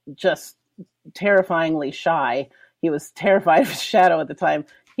just terrifyingly shy, he was terrified of his shadow at the time.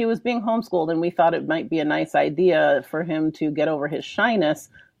 He was being homeschooled, and we thought it might be a nice idea for him to get over his shyness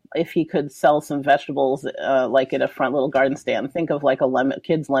if he could sell some vegetables, like at a front little garden stand. Think of like a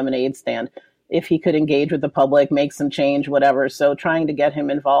kid's lemonade stand. If he could engage with the public, make some change, whatever. So trying to get him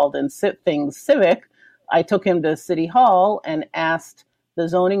involved in things civic, I took him to City Hall and asked the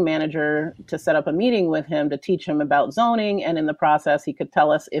zoning manager to set up a meeting with him to teach him about zoning. And in the process, he could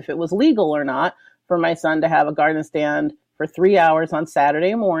tell us if it was legal or not for my son to have a garden stand for 3 hours on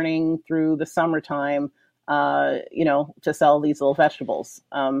Saturday morning through the summertime, to sell these little vegetables.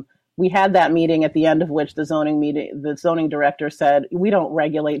 We had that meeting, at the end of which the zoning director said, "We don't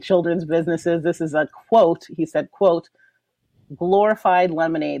regulate children's businesses. This is a," quote, he said, quote, "glorified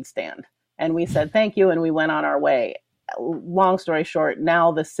lemonade stand." And we said, thank you. And we went on our way. Long story short,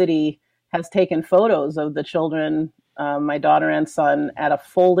 now the city has taken photos of the children, my daughter and son, at a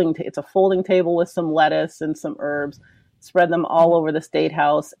folding table with some lettuce and some herbs, spread them all over the State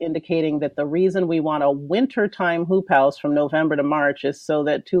House, indicating that the reason we want a wintertime hoop house from November to March is so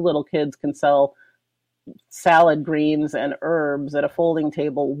that 2 little kids can sell salad greens and herbs at a folding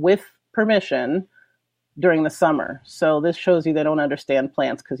table with permission during the summer. So this shows you they don't understand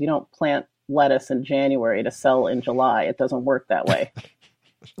plants, because you don't plant lettuce in January to sell in July. It doesn't work that way.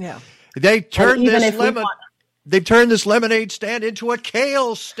 Yeah. They've turned this lemonade stand into a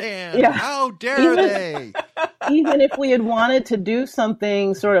kale stand. Yeah. How dare they? Even if we had wanted to do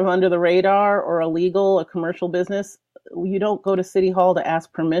something sort of under the radar or illegal, a commercial business, you don't go to City Hall to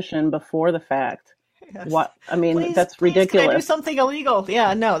ask permission before the fact. Yes. What? I mean, please, that's ridiculous. Can I do something illegal?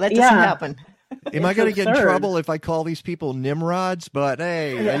 Yeah, no, that doesn't happen. Am I going to get in trouble if I call these people Nimrods? But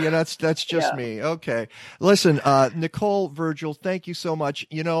hey, that's just me. Okay. Listen, Nicole Virgil, thank you so much.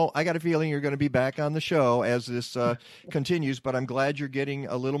 I got a feeling you're going to be back on the show as this continues, but I'm glad you're getting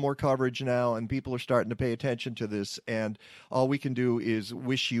a little more coverage now, and people are starting to pay attention to this. And all we can do is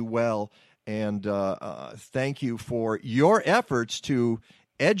wish you well, and thank you for your efforts to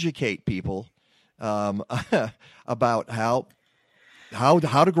educate people about how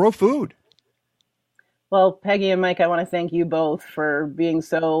to grow food. Well, Peggy and Mike, I want to thank you both for being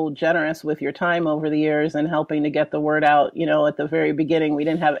so generous with your time over the years and helping to get the word out. At the very beginning, we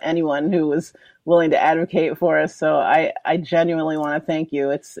didn't have anyone who was willing to advocate for us. So I genuinely want to thank you.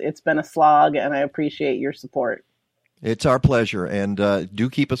 It's been a slog, and I appreciate your support. It's our pleasure, and do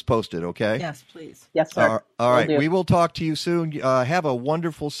keep us posted, okay? Yes, please. Yes, sir. All right. Will do. We will talk to you soon. Have a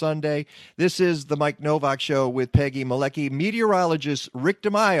wonderful Sunday. This is the Mike Novak Show with Peggy Malecki, meteorologist Rick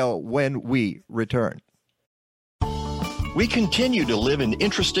DeMaio, when we return. We continue to live in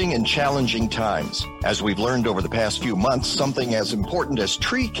interesting and challenging times. As we've learned over the past few months, something as important as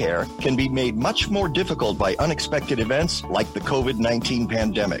tree care can be made much more difficult by unexpected events like the COVID-19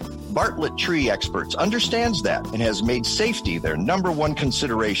 pandemic. Bartlett Tree Experts understands that and has made safety their number one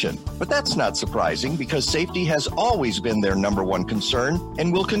consideration. But that's not surprising because safety has always been their number one concern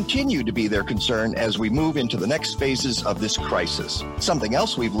and will continue to be their concern as we move into the next phases of this crisis. Something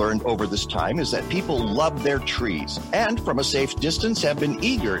else we've learned over this time is that people love their trees and from a safe distance have been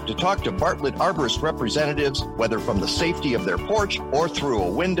eager to talk to Bartlett arborist representatives, whether from the safety of their porch or through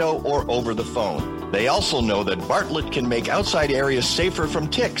a window or over the phone. They also know that Bartlett can make outside areas safer from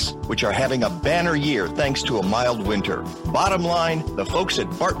ticks, which are having a banner year thanks to a mild winter. Bottom line, the folks at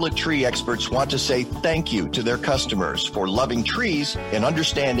Bartlett Tree Experts want to say thank you to their customers for loving trees and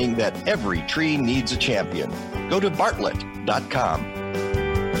understanding that every tree needs a champion. Go to bartlett.com.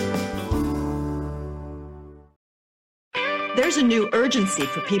 There's a new urgency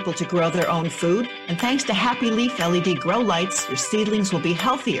for people to grow their own food, and thanks to Happy Leaf LED grow lights, your seedlings will be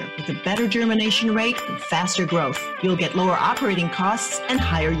healthier with a better germination rate and faster growth. You'll get lower operating costs and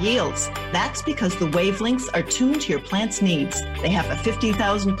higher yields. That's because the wavelengths are tuned to your plant's needs. They have a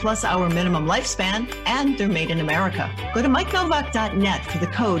 50,000 plus hour minimum lifespan, and they're made in America. Go to MikeNovak.net for the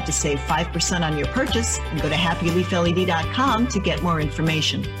code to save 5% on your purchase, and go to HappyLeafLED.com to get more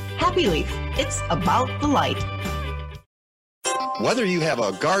information. Happy Leaf, it's about the light. Whether you have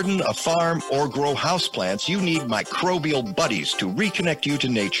a garden, a farm, or grow houseplants, you need microbial buddies to reconnect you to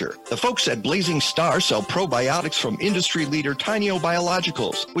nature. The folks at Blazing Star sell probiotics from industry leader Tineo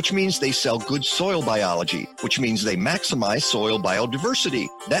Biologicals, which means they sell good soil biology, which means they maximize soil biodiversity.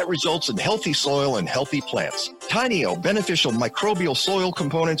 That results in healthy soil and healthy plants. Tineo beneficial microbial soil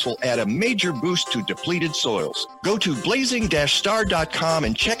components will add a major boost to depleted soils. Go to blazing-star.com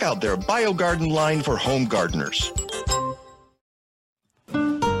and check out their BioGarden line for home gardeners.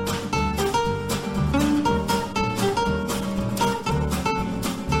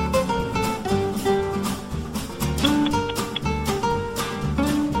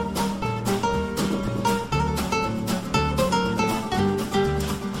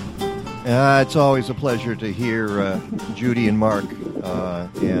 It's always a pleasure to hear Judy and Mark,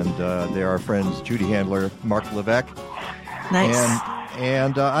 and they're our friends, Judy Handler, Mark Levesque. Nice.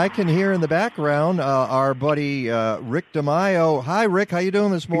 And I can hear in the background our buddy Rick DeMaio. Hi, Rick. How you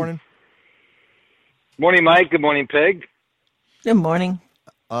doing this morning? Morning, Mike. Good morning, Peg. Good morning.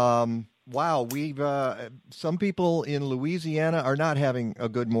 Wow, we've some people in Louisiana are not having a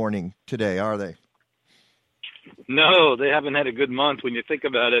good morning today, are they? No, they haven't had a good month when you think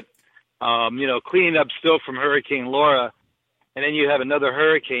about it. Cleaning up still from Hurricane Laura, and then you have another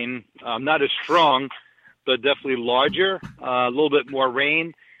hurricane, not as strong, but definitely larger, a little bit more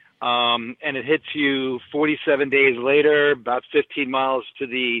rain, and it hits you 47 days later, about 15 miles to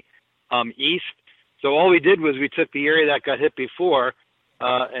the east. So all we did was we took the area that got hit before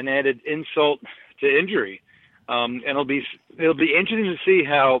and added insult to injury. And it'll be interesting to see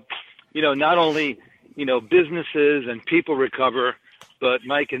how, not only, businesses and people recover, but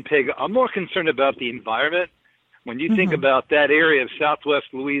Mike and Peg, I'm more concerned about the environment. When you think about that area of southwest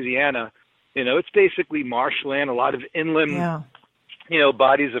Louisiana, it's basically marshland, a lot of inland,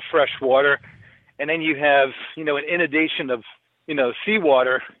 bodies of fresh water. And then you have, an inundation of,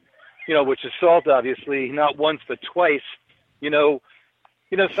 seawater, which is salt, obviously, not once but twice.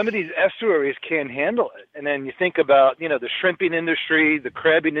 Some of these estuaries can't handle it. And then you think about, the shrimping industry, the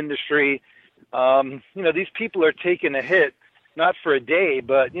crabbing industry. These people are taking a hit. Not for a day,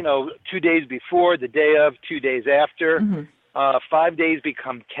 but, 2 days before, the day of, 2 days after. 5 days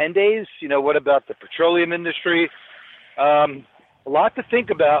become 10 days. What about the petroleum industry? A lot to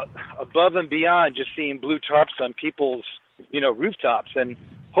think about above and beyond just seeing blue tarps on people's, rooftops. And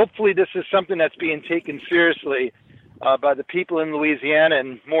hopefully this is something that's being taken seriously by the people in Louisiana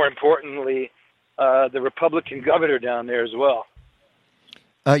and, more importantly, the Republican governor down there as well.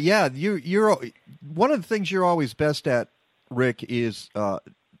 You're one of the things you're always best at, Rick, is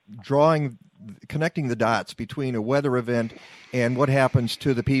connecting the dots between a weather event and what happens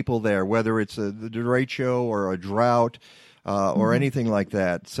to the people there, whether it's the derecho or a drought or anything like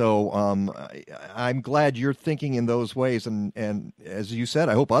that. So I'm glad you're thinking in those ways, and as you said,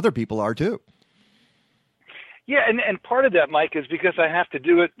 I hope other people are too. Yeah, and part of that, Mike, is because I have to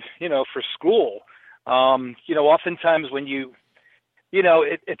do it, for school. Oftentimes when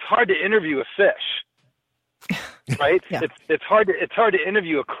it's hard to interview a fish. right? Yeah. It's hard to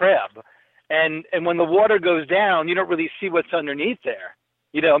interview a crab, and when the water goes down, you don't really see what's underneath there.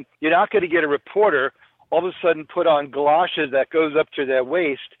 You know, you're not going to get a reporter all of a sudden put on galoshes that goes up to their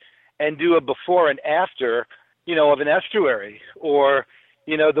waist and do a before and after, you know, of an estuary or,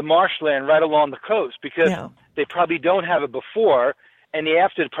 you know, the marshland right along the coast, because they probably don't have a before, and the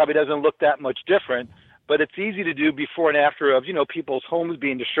after probably doesn't look that much different. But it's easy to do before and after of, you know, people's homes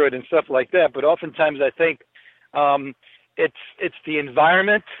being destroyed and stuff like that. But oftentimes I think it's the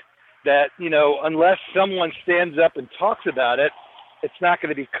environment that, you know, unless someone stands up and talks about it, it's not going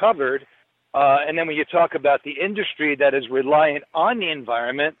to be covered. And then when you talk about the industry that is reliant on the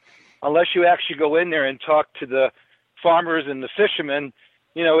environment, unless you actually go in there and talk to the farmers and the fishermen,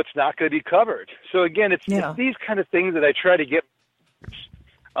 you know, it's not going to be covered. So again, it's these kind of things that I try to get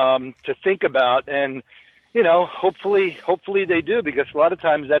to think about, and you know, hopefully they do, because a lot of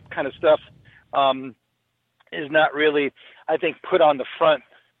times that kind of stuff is not really, I think, put on the front,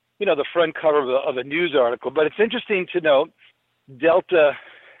 you know, the front cover of a news article. But it's interesting to note, Delta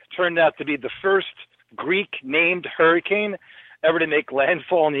turned out to be the first Greek-named hurricane ever to make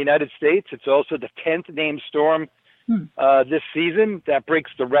landfall in the United States. It's also the 10th named storm this season. That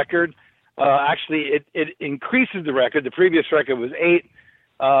breaks the record. Actually, it increases the record. The previous record was 8.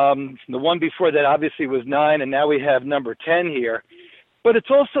 The one before that obviously was 9, and now we have number 10 here. But it's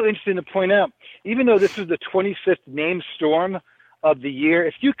also interesting to point out, even though this is the 25th named storm of the year,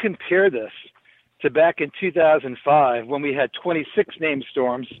 if you compare this to back in 2005 when we had 26 named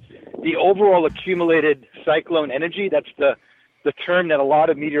storms, the overall accumulated cyclone energy, that's the term that a lot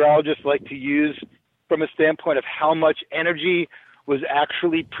of meteorologists like to use from a standpoint of how much energy was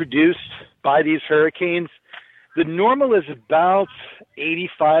actually produced by these hurricanes. The normal is about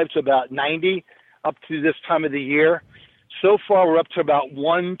 85 to about 90 up to this time of the year. So far, we're up to about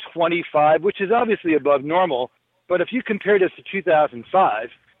 125, which is obviously above normal. But if you compare this to 2005,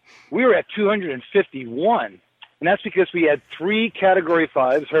 we were at 251. And that's because we had 3 Category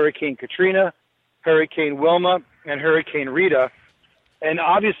 5s, Hurricane Katrina, Hurricane Wilma, and Hurricane Rita. And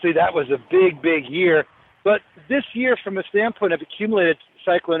obviously that was a big, big year. But this year, from a standpoint of accumulated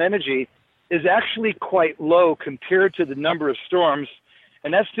cyclone energy, is actually quite low compared to the number of storms.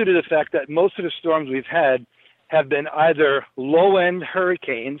 And that's due to the fact that most of the storms we've had have been either low-end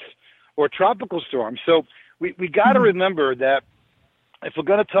hurricanes or tropical storms. So we got to remember that if we're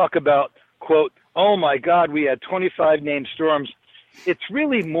going to talk about, quote, oh, my God, we had 25 named storms, it's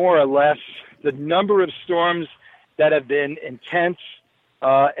really more or less the number of storms that have been intense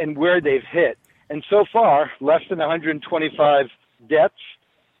and where they've hit. And so far, less than 125 deaths,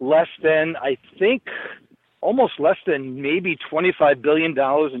 less than, I think, almost less than maybe $25 billion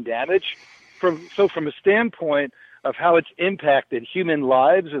in damage. So from a standpoint of how it's impacted human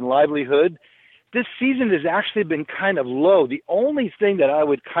lives and livelihood, this season has actually been kind of low. The only thing that I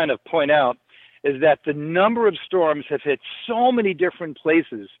would kind of point out is that the number of storms have hit so many different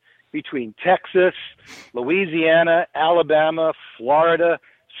places between Texas, Louisiana, Alabama, Florida,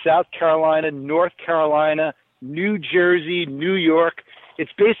 South Carolina, North Carolina, New Jersey, New York.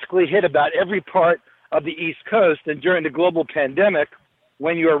 It's basically hit about every part of the East Coast. And during the global pandemic,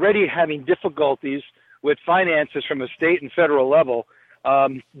 when you're already having difficulties with finances from a state and federal level,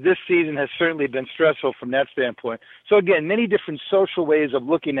 this season has certainly been stressful from that standpoint. So again, many different social ways of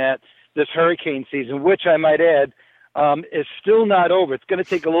looking at this hurricane season, which I might add is still not over. It's going to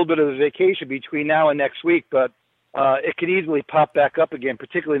take a little bit of a vacation between now and next week, but it could easily pop back up again,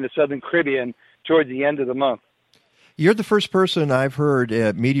 particularly in the Southern Caribbean towards the end of the month. You're the first person I've heard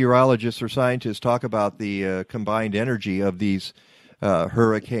meteorologists or scientists talk about the combined energy of these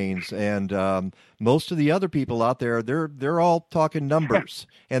hurricanes, and most of the other people out there, they're all talking numbers,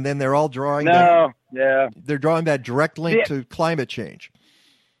 and then they're all drawing they're drawing that direct link to climate change.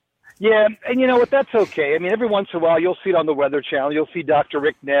 Yeah, and you know what? That's okay. I mean, every once in a while, you'll see it on the Weather Channel. You'll see Dr.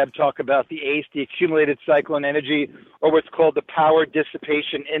 Rick Knabb talk about the ACE, the Accumulated Cyclone Energy, or what's called the Power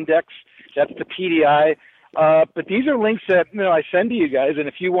Dissipation Index. That's the PDI. But these are links that I send to you guys, and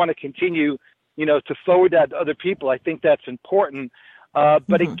if you want to continue, to forward that to other people, I think that's important.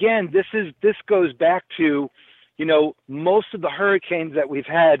 But again, this goes back to, most of the hurricanes that we've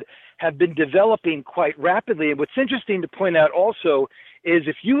had have been developing quite rapidly. And what's interesting to point out also is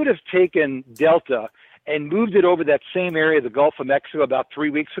if you would have taken Delta and moved it over that same area, the Gulf of Mexico, about 3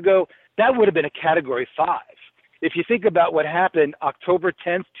 weeks ago, that would have been a Category 5. If you think about what happened October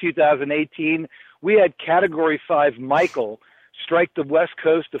 10th, 2018, we had Category 5 Michael strike the west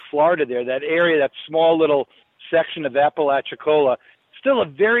coast of Florida there, that area, that small little section of Apalachicola. Still a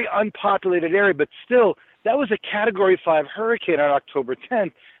very unpopulated area, but still that was a Category 5 hurricane on October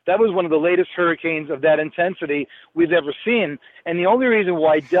 10th. That was one of the latest hurricanes of that intensity we've ever seen. And the only reason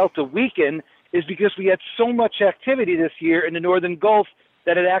why Delta weakened is because we had so much activity this year in the northern Gulf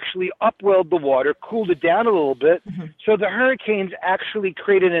that it actually upwelled the water, cooled it down a little bit. Mm-hmm. So the hurricanes actually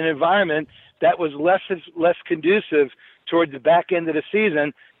created an environment that was less conducive toward the back end of the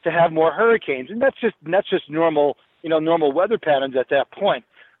season to have more hurricanes. And that's just normal, normal weather patterns at that point.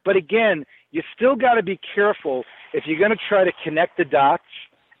 But again, you still got to be careful if you're going to try to connect the dots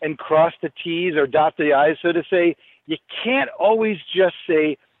and cross the T's or dot the I's, so to say. You can't always just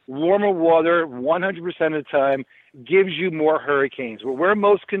say warmer water 100% of the time gives you more hurricanes. What we're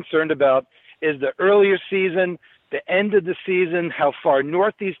most concerned about is the earlier season, the end of the season, how far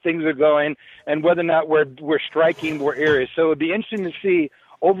north these things are going, and whether or not we're striking more areas. So it would be interesting to see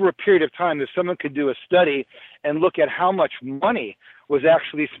over a period of time if someone could do a study and look at how much money was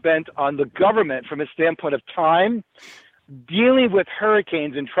actually spent on the government from a standpoint of time, dealing with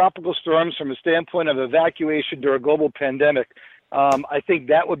hurricanes and tropical storms from a standpoint of evacuation during a global pandemic. I think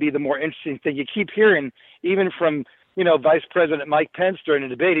that would be the more interesting thing. You keep hearing, even from, Vice President Mike Pence during the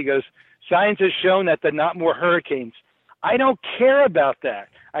debate, he goes, science has shown that there are not more hurricanes. I don't care about that.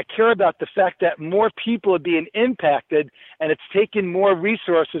 I care about the fact that more people are being impacted, and it's taken more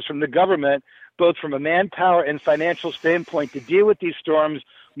resources from the government, both from a manpower and financial standpoint, to deal with these storms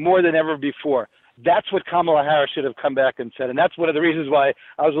more than ever before. That's what Kamala Harris should have come back and said, and that's one of the reasons why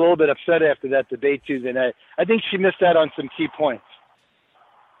I was a little bit upset after that debate Tuesday night. I think she missed out on some key points.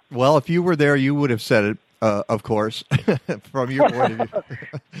 Well, if you were there, you would have said it, of course, from your point of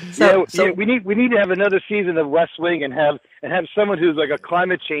view. So we need to have another season of West Wing and have someone who's like a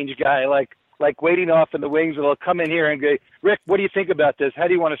climate change guy, like waiting off in the wings, and they'll come in here and go, Rick, what do you think about this? How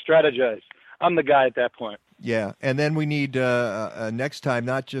do you want to strategize? I'm the guy at that point. Yeah, and then we need next time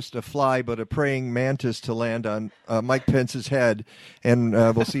not just a fly, but a praying mantis to land on Mike Pence's head, and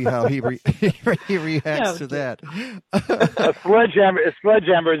we'll see how he reacts to that. A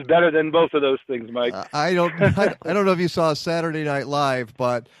sledgehammer is better than both of those things, Mike. I don't know if you saw Saturday Night Live,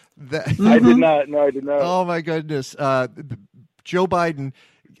 but I did not. No, I did not. Oh my goodness, Joe Biden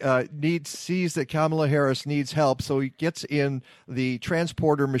sees that Kamala Harris needs help, so he gets in the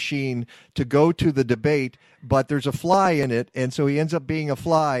transporter machine to go to the debate, but there's a fly in it, and so he ends up being a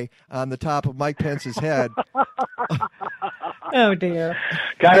fly on the top of Mike Pence's head. Oh, dear.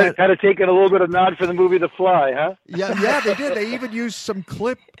 Kind of taking a little bit of nod for the movie The Fly, huh? Yeah, they did. They even used some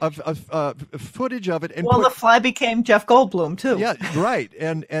clip of footage of it. And the fly became Jeff Goldblum, too. Yeah, right.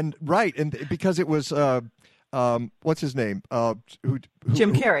 And because it was... what's his name?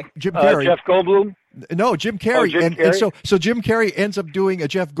 Jim Carrey. Jim Carrey. Jeff Goldblum? No, Jim Carrey. Jim Carrey? And so Jim Carrey ends up doing a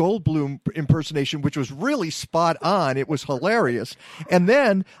Jeff Goldblum impersonation, which was really spot on. It was hilarious. And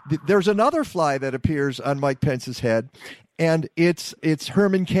then there's another fly that appears on Mike Pence's head, and it's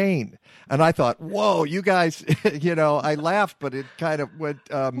Herman Cain. And I thought, whoa, you guys, I laughed, but it kind of went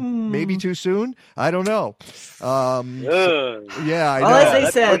maybe too soon. I don't know. I know. Well, as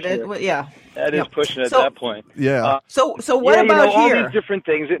they said, That is pushing at that point. Yeah. So what about all here? These different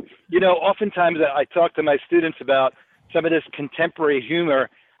things. Oftentimes I talk to my students about some of this contemporary humor.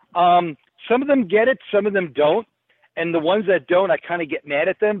 Some of them get it, some of them don't. And the ones that don't, I kind of get mad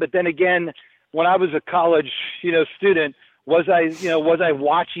at them. But then again, when I was a college, student, was I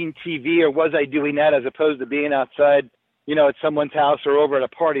watching TV or was I doing that as opposed to being outside, at someone's house or over at a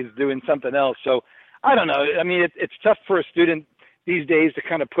party doing something else? So I don't know. I mean, it's tough for a student these days to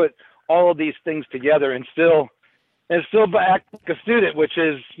kind of put all of these things together and still act like a student, which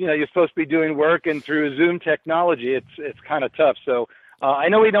is, you're supposed to be doing work, and through Zoom technology, it's kind of tough. So I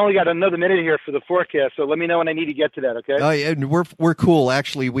know we've only got another minute here for the forecast, so let me know when I need to get to that, okay? And we're cool.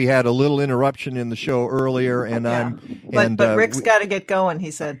 Actually, we had a little interruption in the show earlier, and But Rick's got to get going,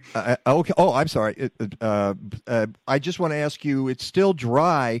 he said. Okay. Oh, I'm sorry. I just want to ask you, it's still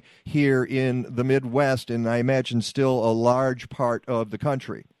dry here in the Midwest, and I imagine still a large part of the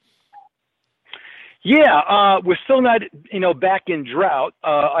country. Yeah, we're still not, back in drought.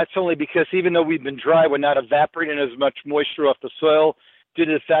 That's only because even though we've been dry, we're not evaporating as much moisture off the soil due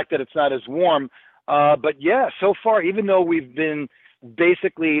to the fact that it's not as warm. But yeah, so far, even though we've been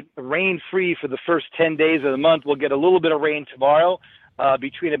basically rain-free for the first 10 days of the month, we'll get a little bit of rain tomorrow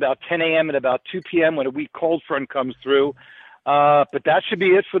between about 10 a.m. and about 2 p.m. when a weak cold front comes through. But that should be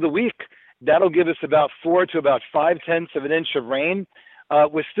it for the week. That'll give us about 4 to about 5/10 of an inch of rain.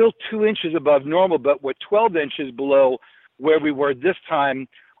 We're still 2 inches above normal, but we're 12 inches below where we were this time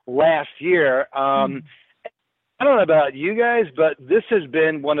last year. I don't know about you guys, but this has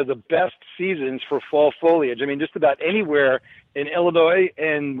been one of the best seasons for fall foliage. I mean, just about anywhere in Illinois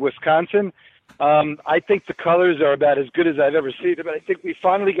and Wisconsin, I think the colors are about as good as I've ever seen them, but I think we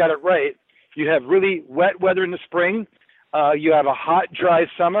finally got it right. You have really wet weather in the spring. You have a hot, dry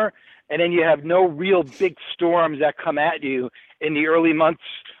summer, and then you have no real big storms that come at you in the early months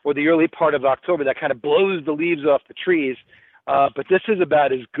or the early part of October that kind of blows the leaves off the trees. But this is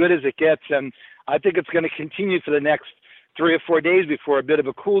about as good as it gets, and I think it's going to continue for the next 3 or 4 days before a bit of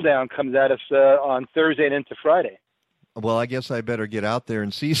a cool down comes at us on Thursday and into Friday. Well, I guess I better get out there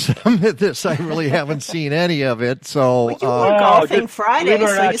and see some of this. I really haven't seen any of it. So you were golfing Friday,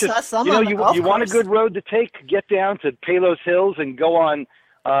 so you saw some on the golf you want a course. good road to take? Get down to Palos Hills and go on,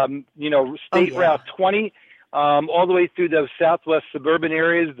 State Route 20, all the way through those southwest suburban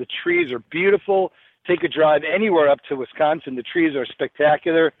areas. The trees are beautiful. Take a drive anywhere up to Wisconsin. The trees are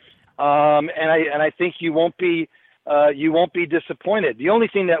spectacular, and I think you won't be disappointed. The only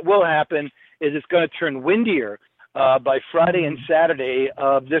thing that will happen is it's going to turn windier by Friday and Saturday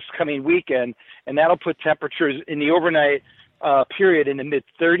of this coming weekend, and that'll put temperatures in the overnight period in the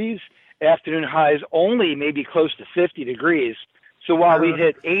mid-30s. Afternoon highs only maybe close to 50 degrees. So while we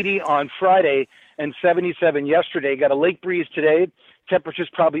hit 80 on Friday and 77 yesterday, got a lake breeze today, temperatures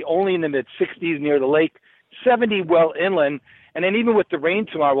probably only in the mid-60s near the lake, 70 well inland, and then even with the rain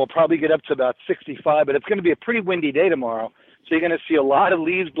tomorrow, we'll probably get up to about 65, but it's going to be a pretty windy day tomorrow. So you're going to see a lot of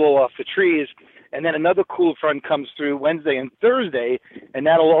leaves blow off the trees, and then another cool front comes through Wednesday and Thursday, and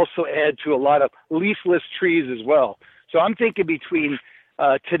that'll also add to a lot of leafless trees as well. So I'm thinking between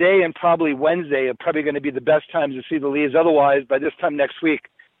today and probably Wednesday are probably going to be the best times to see the leaves. Otherwise, by this time next week,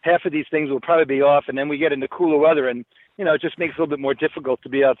 half of these things will probably be off, and then we get into cooler weather, and it just makes it a little bit more difficult to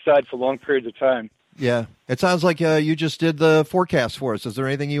be outside for long periods of time. Yeah, it sounds like you just did the forecast for us. Is there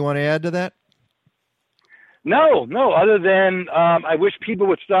anything you want to add to that? No, other than I wish people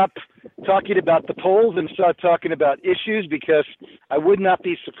would stop talking about the polls and start talking about issues, because I would not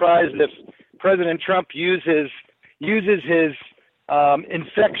be surprised if President Trump uses his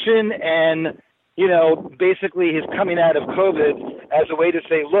infection and, basically his coming out of COVID as a way to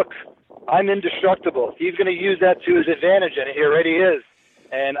say, look, I'm indestructible. He's going to use that to his advantage, and here already is.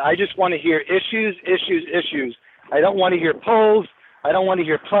 And I just want to hear issues. I don't want to hear polls. I don't want to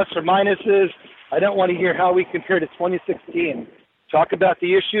hear plus or minuses. I don't want to hear how we compare to 2016. Talk about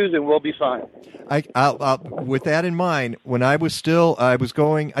the issues, and we'll be fine. With that in mind, when I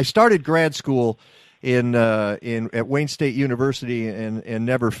started grad school at Wayne State University and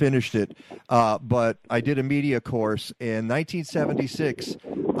never finished it. But I did a media course in 1976.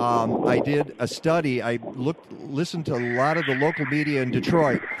 I did a study. I listened to a lot of the local media in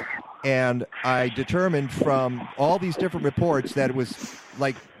Detroit, and I determined from all these different reports that it was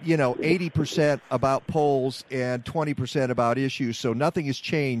 80% about polls and 20% about issues. So nothing has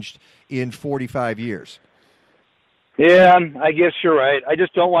changed in 45 years. Yeah, I guess you're right. I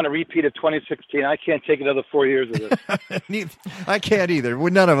just don't want to repeat of 2016. I can't take another 4 years of this. I can't either.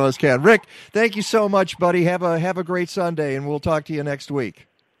 None of us can. Rick, thank you so much, buddy. Have a great Sunday, and we'll talk to you next week.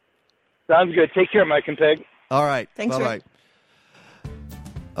 Sounds good. Take care, Mike and Peg. All right. Thanks, bye-bye. Rick.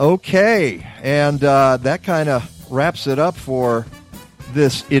 Okay, and that kind of wraps it up for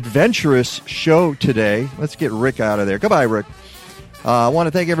this adventurous show today. Let's get Rick out of there. Goodbye, Rick. I want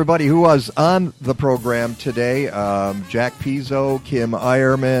to thank everybody who was on the program today. Jack Pizzo, Kim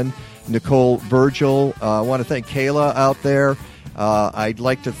Eierman, Nicole Virgil. I want to thank Kayla out there. I'd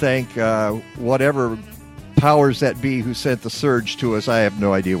like to thank whatever powers that be who sent the surge to us. I have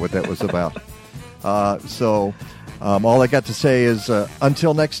no idea what that was about. So all I got to say is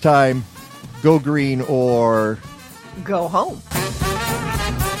until next time, go green or go home.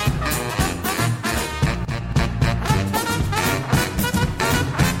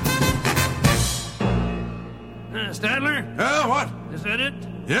 Stadler? Yeah, what? Is that it?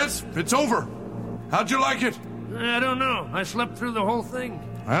 Yes, it's over. How'd you like it? I don't know. I slept through the whole thing.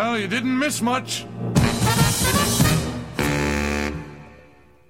 Well, you didn't miss much.